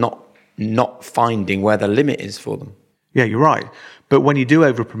over-promoting them and not finding where the limit is for them. Yeah, you're right. But when you do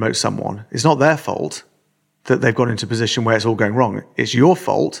over-promote someone, it's not their fault that they've got into a position where it's all going wrong. It's your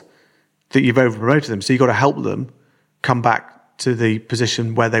fault that you've over-promoted them. So you've got to help them come back to the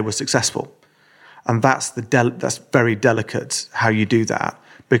position where they were successful. And that's very delicate how you do that.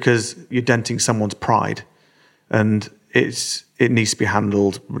 because you're denting someone's pride, and it needs to be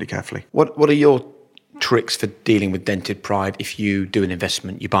handled really carefully. What are your tricks for dealing with dented pride? If you do an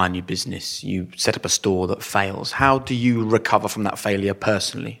investment, you buy a new business, you set up a store that fails, how do you recover from that failure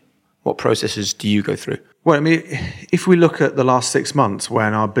personally? What processes do you go through? Well, I mean, if we look at the last 6 months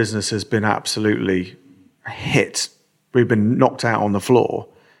when our business has been absolutely hit, we've been knocked out on the floor,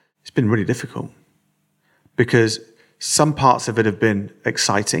 it's been really difficult because some parts of it have been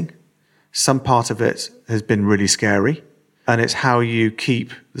exciting, some part of it has been really scary, and it's how you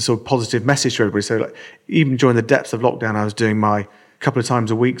keep the sort of positive message to everybody. So like, even during the depths of lockdown, I was doing my couple of times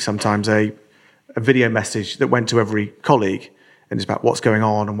a week, sometimes a video message that went to every colleague, and it's about what's going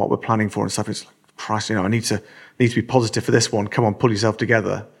on and what we're planning for and stuff. It's like, Christ, I need to be positive for this one. Come on, pull yourself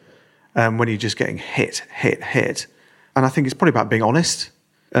together. When you're just getting hit. And I think it's probably about being honest.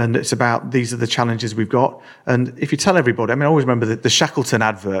 And it's about, these are the challenges we've got. And if you tell everybody, I mean, I always remember the Shackleton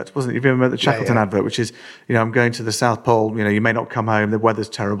advert, wasn't it? If you remember the Shackleton advert, which is, I'm going to the South Pole, you may not come home, the weather's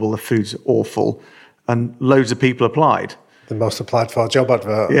terrible, the food's awful. And loads of people applied. The most applied for job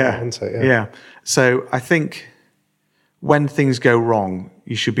advert, isn't it? Yeah. So I think when things go wrong,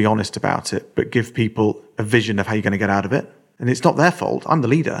 you should be honest about it, but give people a vision of how you're going to get out of it. And it's not their fault. I'm the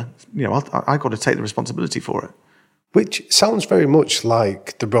leader. I've got to take the responsibility for it. Which sounds very much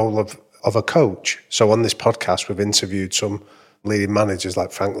like the role of a coach. So on this podcast, we've interviewed some leading managers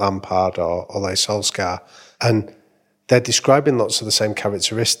like Frank Lampard or Ole Solskjaer, and they're describing lots of the same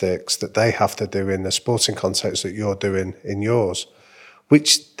characteristics that they have to do in the sporting context that you're doing in yours,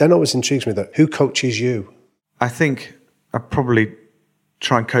 which then always intrigues me, that who coaches you? I think I probably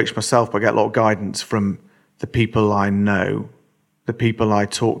try and coach myself, but I get a lot of guidance from the people I know, the people I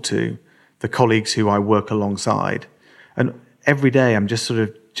talk to, the colleagues who I work alongside. And every day I'm just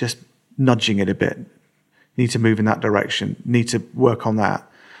nudging it a bit. Need to move in that direction, need to work on that.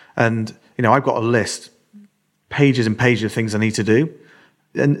 And, I've got a list, pages and pages of things I need to do.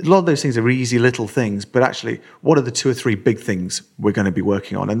 And a lot of those things are easy little things, but actually, what are the 2 or 3 big things we're going to be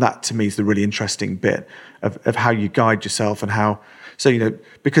working on? And that, to me, is the really interesting bit of how you guide yourself and how... So,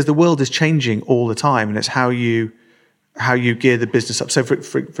 because the world is changing all the time, and it's how you gear the business up. So,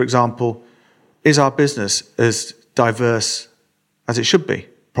 for example, is our business as diverse as it should be?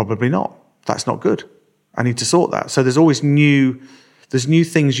 Probably not. That's not good. I need to sort that. So there's always new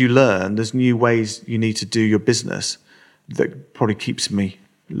things you learn. There's new ways you need to do your business that probably keeps me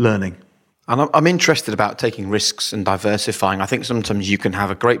learning. And I'm interested about taking risks and diversifying. I think sometimes you can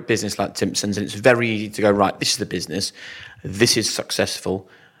have a great business like Timpson's, and it's very easy to go, right, this is the business, this is successful,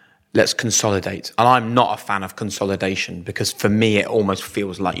 let's consolidate. And I'm not a fan of consolidation, because for me, it almost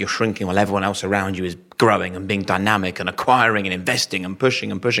feels like you're shrinking while everyone else around you is growing and being dynamic and acquiring and investing and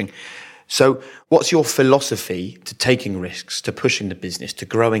pushing and pushing. So what's your philosophy to taking risks, to pushing the business, to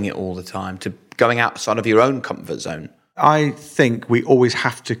growing it all the time, to going outside of your own comfort zone? I think we always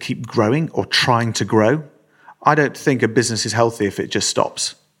have to keep growing or trying to grow. I don't think a business is healthy if it just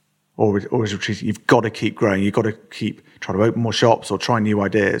stops or is retreating. You've got to keep growing. You've got to keep trying to open more shops or try new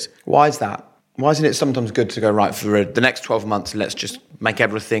ideas. Why is that? Why isn't it sometimes good to go, right, for the next 12 months, let's just make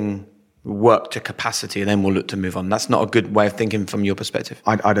everything work to capacity and then we'll look to move on? That's not a good way of thinking from your perspective.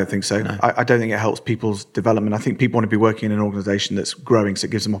 I don't think so. No. I don't think it helps people's development. I think people want to be working in an organisation that's growing, so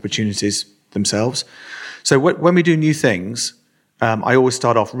it gives them opportunities themselves. So when we do new things, I always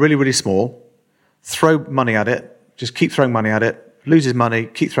start off really, really small, throw money at it, just keep throwing money at it, loses money,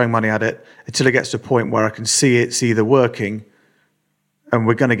 keep throwing money at it until it gets to a point where I can see it's either working and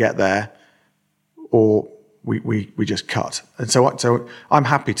we're going to get there, or we just cut. And so I'm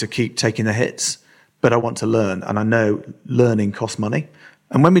happy to keep taking the hits, but I want to learn, and I know learning costs money.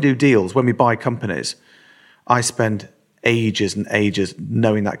 And when we do deals, when we buy companies, I spend ages and ages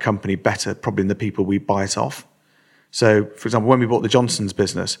knowing that company better probably than the people we buy it off. So, for example, when we bought the Johnson's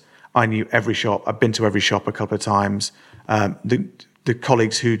business, I knew every shop. I've been to every shop a couple of times. The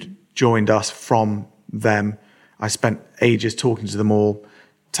colleagues who'd joined us from them, I spent ages talking to them all,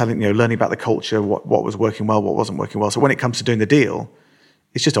 learning about the culture, what was working well, what wasn't working well. So when it comes to doing the deal,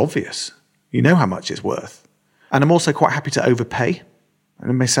 it's just obvious. You know how much it's worth. And I'm also quite happy to overpay. And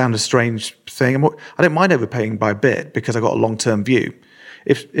it may sound a strange thing. I don't mind overpaying by a bit because I've got a long-term view.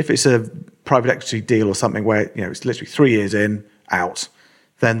 If it's a private equity deal or something where it's literally 3 years in, out,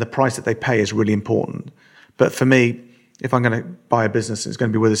 then the price that they pay is really important. But for me, if I'm going to buy a business and it's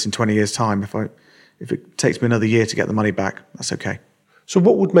going to be with us in 20 years' time, if it takes me another year to get the money back, that's okay. So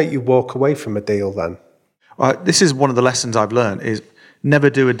what would make you walk away from a deal then? This is one of the lessons I've learned, is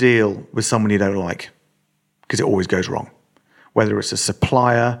never do a deal with someone you don't like, because it always goes wrong. Whether it's a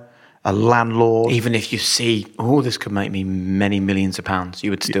supplier, a landlord. Even if you see, this could make me many millions of pounds,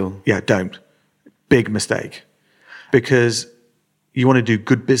 you would still... Yeah, don't. Big mistake. Because you want to do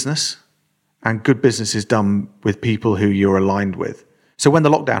good business, and good business is done with people who you're aligned with. So when the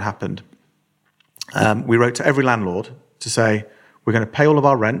lockdown happened, we wrote to every landlord to say, we're going to pay all of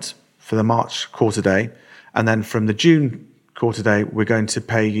our rent for the March quarter day, and then from the June quarter day, we're going to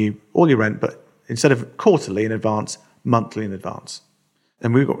pay you all your rent, but instead of quarterly in advance, monthly in advance.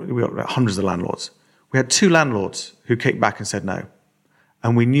 And we got hundreds of landlords. We had 2 landlords who kicked back and said no.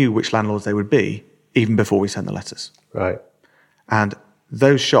 And we knew which landlords they would be even before we sent the letters. Right. And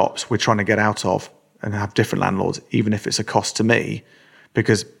those shops we're trying to get out of and have different landlords, even if it's a cost to me,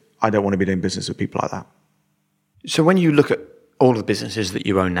 because I don't want to be doing business with people like that. So when you look at all of the businesses that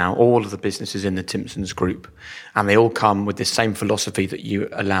you own now, all of the businesses in the Timpsons group, and they all come with this same philosophy that you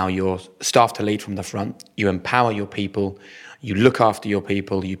allow your staff to lead from the front, you empower your people, you look after your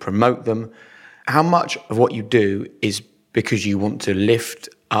people, you promote them. How much of what you do is because you want to lift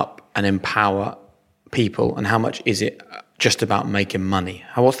up and empower people, and how much is it just about making money?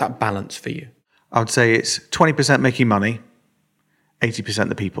 What's that balance for you? I would say it's 20% making money, 80%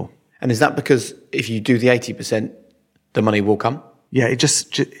 the people. And is that because if you do the 80%, the money will come? Yeah,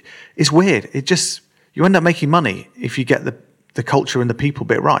 it's weird. You end up making money if you get the culture and the people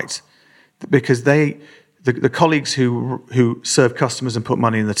bit right, because the colleagues who serve customers and put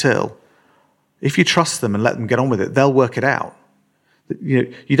money in the till, if you trust them and let them get on with it, they'll work it out.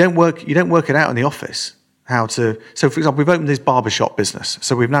 You don't work it out in the office how to. So, for example, we've opened this barbershop business.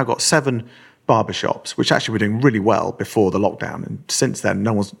 So we've now got 7 barbershops, which actually were doing really well before the lockdown. And since then,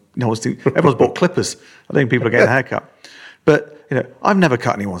 everyone's bought clippers. I think people are getting a haircut. But I've never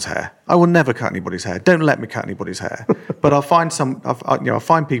cut anyone's hair. I will never cut anybody's hair. Don't let me cut anybody's hair. But I'll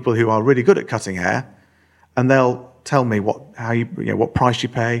find people who are really good at cutting hair, and they'll tell me what price you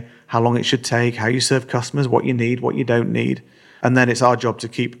pay, how long it should take, how you serve customers, what you need, what you don't need. And then it's our job to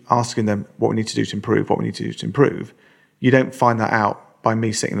keep asking them what we need to do to improve, You don't find that out by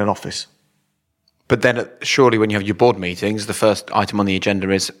me sitting in an office. But then surely when you have your board meetings, the first item on the agenda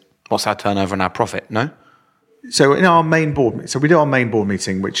is, what's our turnover and our profit, no? So in our main board, we do our main board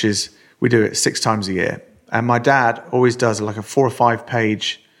meeting, which is, we do it 6 times a year. And my dad always does like a 4 or 5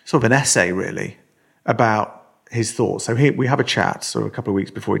 page, sort of an essay really, about his thoughts. So we have a chat sort of a couple of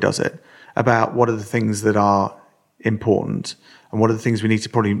weeks before he does it about what are the things that are important and what are the things we need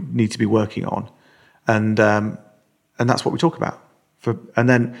to be working on. And that's what we talk about. So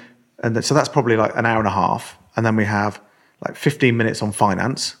that's probably like an hour and a half. And then we have like 15 minutes on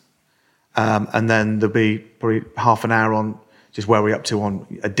finance. And then there'll be probably half an hour on just where we're up to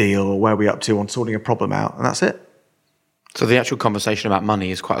on a deal or where we're up to on sorting a problem out. And that's it. So the actual conversation about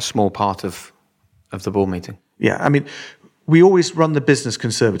money is quite a small part of the board meeting. Yeah. I mean, we always run the business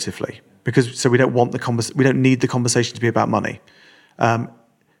conservatively so we don't we don't need the conversation to be about money.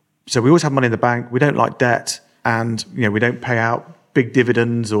 So we always have money in the bank. We don't like debt, and we don't pay out big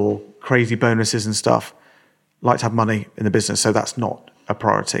dividends or crazy bonuses and stuff. Like to have money in the business, so that's not a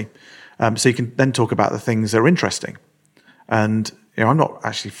priority. So you can then talk about the things that are interesting. And I'm not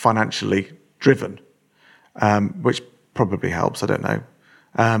actually financially driven, which probably helps. I don't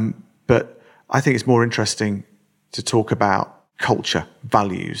know, but I think it's more interesting to talk about culture,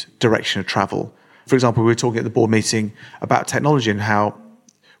 values, direction of travel. For example, we were talking at the board meeting about technology and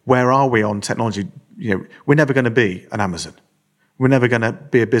where are we on technology? We're never going to be an Amazon. We're never going to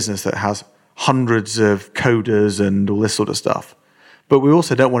be a business that has hundreds of coders and all this sort of stuff. But we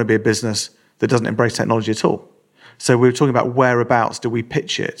also don't want to be a business that doesn't embrace technology at all. So we were talking about whereabouts do we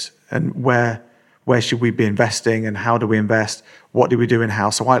pitch it, and where should we be investing, and how do we invest? What do we do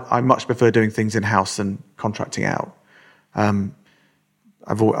in-house? So I much prefer doing things in-house than contracting out. I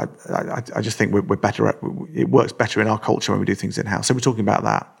just think we're better at it. Works better in our culture when we do things in-house. So we're talking about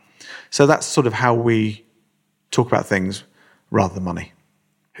that. So that's sort of how we talk about things rather than money.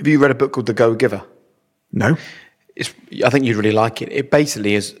 Have you read a book called The Go-Giver? No. I think you'd really like it. It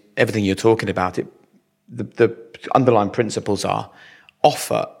basically is everything you're talking about. The underlying principles are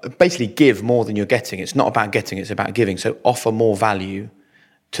basically give more than you're getting. It's not about getting, it's about giving. So offer more value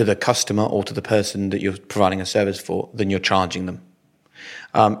to the customer or to the person that you're providing a service for than you're charging them.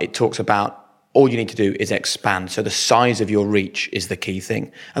 It talks about all you need to do is expand. So the size of your reach is the key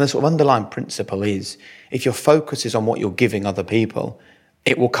thing. And the sort of underlying principle is if your focus is on what you're giving other people,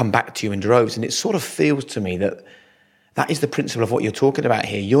 it will come back to you in droves. And it sort of feels to me that is the principle of what you're talking about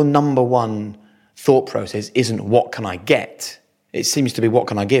here. Your number one thought process isn't what can I get? It seems to be what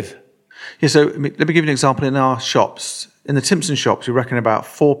can I give? Yeah, so let me give you an example. In our shops, in the Timpson shops, we reckon about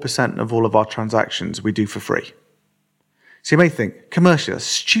 4% of all of our transactions we do for free. So you may think, commercial, that's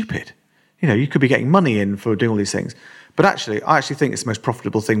stupid. You know, you could be getting money in for doing all these things. But actually, I actually think it's the most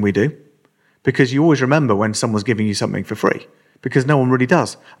profitable thing we do, because you always remember when someone's giving you something for free, because no one really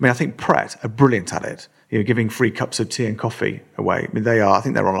does. I mean, I think Pret are brilliant at it, you know, giving free cups of tea and coffee away. I mean, I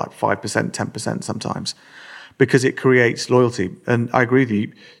think they're on like 5%, 10% sometimes, because it creates loyalty. And I agree with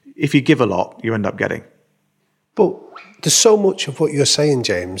you, if you give a lot, you end up getting. But there's so much of what you're saying,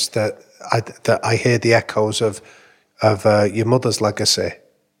 James, that I hear the echoes of your mother's legacy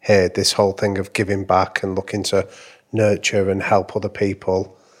here, this whole thing of giving back and looking to nurture and help other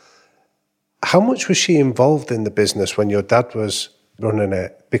people. How much was she involved in the business when your dad was running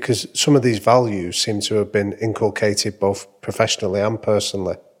it? Because some of these values seem to have been inculcated both professionally and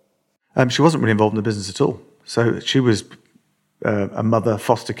personally. She wasn't really involved in the business at all. So she was a mother,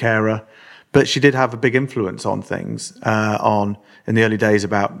 foster carer, but she did have a big influence on things in the early days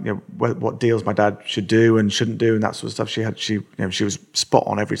about, you know, what deals my dad should do and shouldn't do and that sort of stuff. She was spot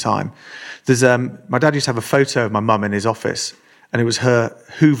on every time. There's my dad used to have a photo of my mum in his office, and it was her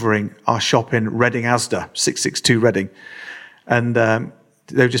hoovering our shop in Reading Asda, 662 Reading, and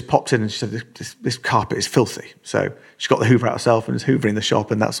they just popped in and she said, this carpet is filthy. So she got the hoover out herself and was hoovering the shop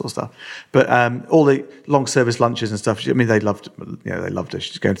and that sort of stuff. But all the long service lunches and stuff, they loved her.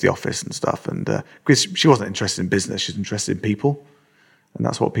 She's going to the office and stuff. And because she wasn't interested in business, she's interested in people. And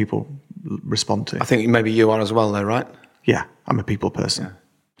that's what people respond to. I think maybe you are as well, though, right? Yeah, I'm a people person. Yeah.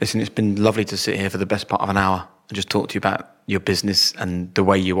 Listen, it's been lovely to sit here for the best part of an hour and just talk to you about your business and the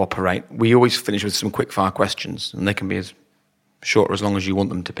way you operate. We always finish with some quick fire questions, and they can be as short or as long as you want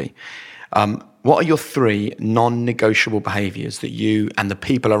them to be. What are your 3 non-negotiable behaviours that you and the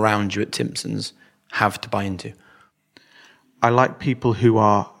people around you at Timpson's have to buy into? I like people who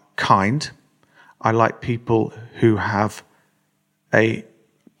are kind. I like people who have a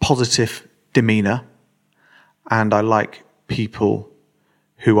positive demeanour. And I like people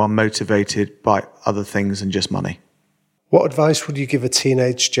who are motivated by other things than just money. What advice would you give a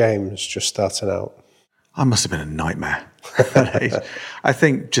teenage James just starting out? I must have been a nightmare at that age. I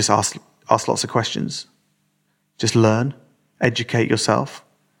think just ask lots of questions. Just learn, educate yourself.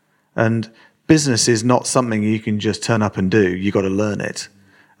 And business is not something you can just turn up and do. You've got to learn it.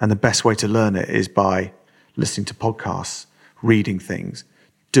 And the best way to learn it is by listening to podcasts, reading things,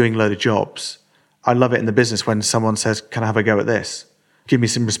 doing a load of jobs. I love it in the business when someone says, can I have a go at this? Give me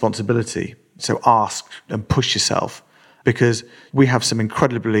some responsibility. So ask and push yourself, because we have some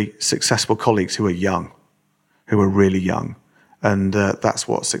incredibly successful colleagues who are young, who are really young. And that's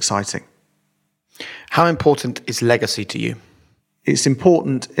what's exciting. How important is legacy to you? It's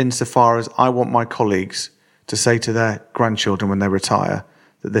important insofar as I want my colleagues to say to their grandchildren when they retire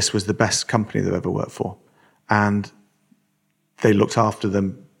that this was the best company they've ever worked for. And they looked after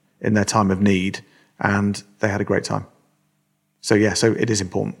them in their time of need and they had a great time. So it is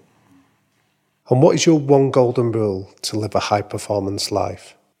important. And what is your one golden rule to live a high-performance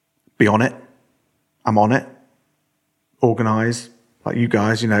life? Be on it. I'm on it. Organise, like you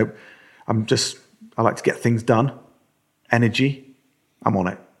guys, I like to get things done. Energy, I'm on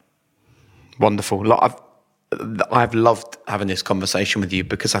it. Wonderful. I've loved having this conversation with you,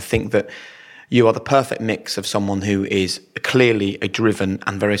 because I think that you are the perfect mix of someone who is clearly a driven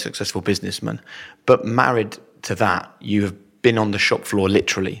and very successful businessman, but married to that, you have been on the shop floor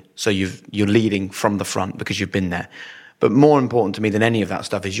literally. So you're leading from the front because you've been there. But more important to me than any of that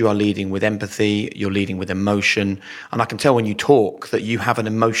stuff is you are leading with empathy, you're leading with emotion. And I can tell when you talk that you have an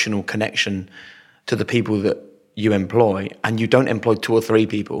emotional connection to the people that you employ. And you don't employ 2 or 3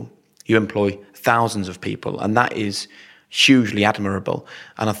 people, you employ thousands of people. And that is hugely admirable.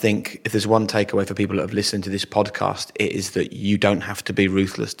 And I think if there's one takeaway for people that have listened to this podcast, it is that you don't have to be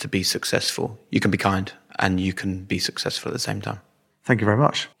ruthless to be successful. You can be kind and you can be successful at the same time. Thank you very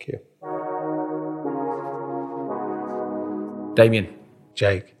much. Thank you. Damien.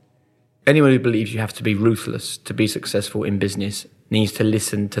 Jake. Anyone who believes you have to be ruthless to be successful in business needs to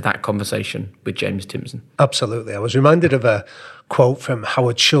listen to that conversation with James Timpson. Absolutely. I was reminded of a quote from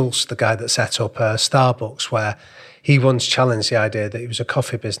Howard Schultz, the guy that set up Starbucks, where he once challenged the idea that it was a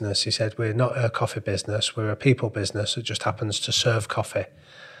coffee business. He said, we're not a coffee business, we're a people business that just happens to serve coffee.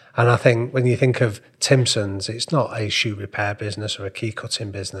 And I think when you think of Timpson's, it's not a shoe repair business or a key cutting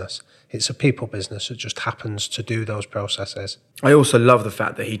business. It's a people business that just happens to do those processes. I also love the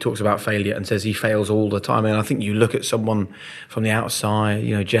fact that he talks about failure and says he fails all the time. And I think you look at someone from the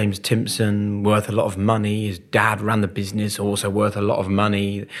outside, James Timpson, worth a lot of money. His dad ran the business, also worth a lot of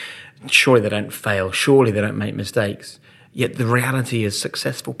money. Surely they don't fail. Surely they don't make mistakes. Yet the reality is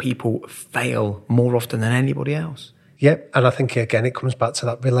successful people fail more often than anybody else. Yep, and I think again it comes back to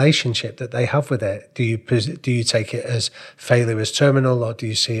that relationship that they have with it. Do you take it as failure as terminal, or do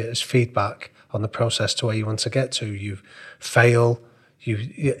you see it as feedback on the process to where you want to get to? You fail,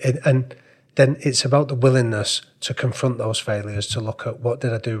 and then it's about the willingness to confront those failures, to look at what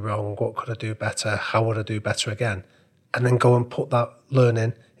did I do wrong, what could I do better, how would I do better again, and then go and put that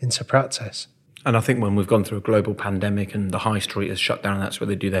learning into practice. And I think when we've gone through a global pandemic and the high street has shut down and that's where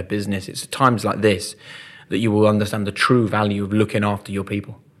they do their business, it's at times like this that you will understand the true value of looking after your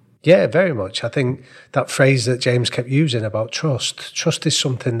people. Yeah, very much. I think that phrase that James kept using about trust is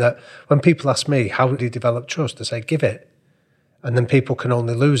something that when people ask me, how do you develop trust? I say, give it. And then people can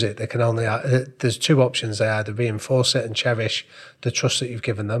only lose it. They can only, there's two options. They either reinforce it and cherish the trust that you've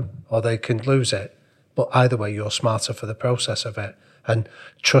given them, or they can lose it. But either way, you're smarter for the process of it. And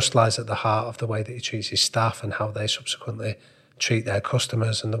trust lies at the heart of the way that he treats his staff and how they subsequently treat their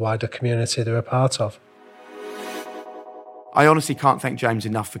customers and the wider community they're a part of. I honestly can't thank James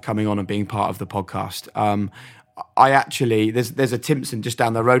enough for coming on and being part of the podcast. I actually, there's a Timpson just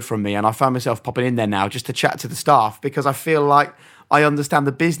down the road from me, and I found myself popping in there now just to chat to the staff because I feel like I understand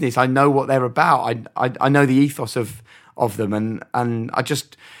the business. I know what they're about. I know the ethos of them, and I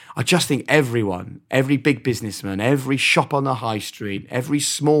just think everyone, every big businessman, every shop on the high street, every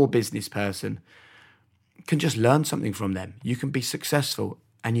small business person can just learn something from them. You can be successful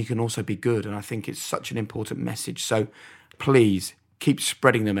and you can also be good, and I think it's such an important message. So please keep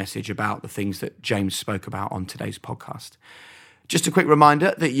spreading the message about the things that James spoke about on today's podcast. Just a quick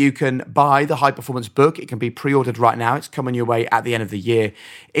reminder that you can buy the High Performance book. It can be pre-ordered right now. It's coming your way at the end of the year.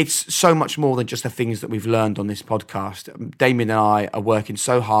 It's so much more than just the things that we've learned on this podcast. Damien and I are working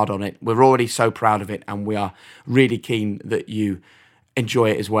so hard on it. We're already so proud of it, and we are really keen that you enjoy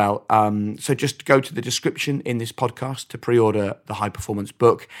it as well. So just go to the description in this podcast to pre-order the High Performance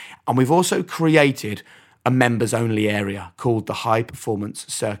book. And we've also created a members-only area called the High Performance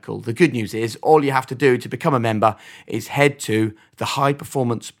Circle. The good news is all you have to do to become a member is head to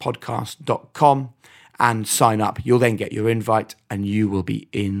thehighperformancepodcast.com and sign up. You'll then get your invite and you will be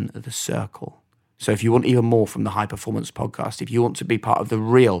in the circle. So if you want even more from the High Performance Podcast, if you want to be part of the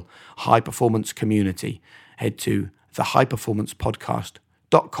real high performance community, head to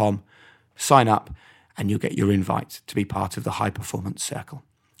thehighperformancepodcast.com, sign up, and you'll get your invite to be part of the High Performance Circle.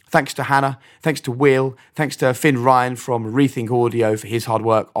 Thanks to Hannah, thanks to Will, thanks to Finn Ryan from Rethink Audio for his hard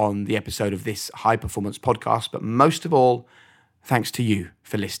work on the episode of this High Performance Podcast. But most of all, thanks to you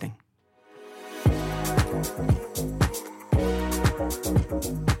for listening.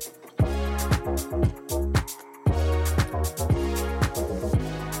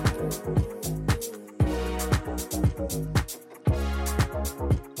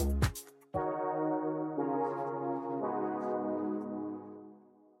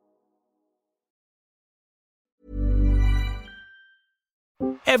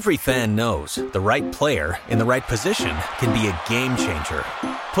 Every fan knows the right player in the right position can be a game changer.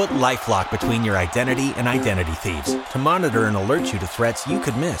 Put LifeLock between your identity and identity thieves to monitor and alert you to threats you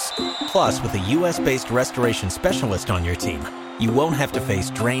could miss. Plus, with a U.S.-based restoration specialist on your team, you won't have to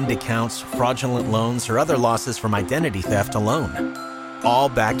face drained accounts, fraudulent loans, or other losses from identity theft alone. All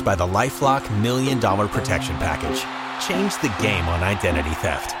backed by the LifeLock $1 Million Protection Package. Change the game on identity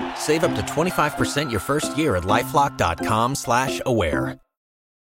theft. Save up to 25% your first year at LifeLock.com/aware.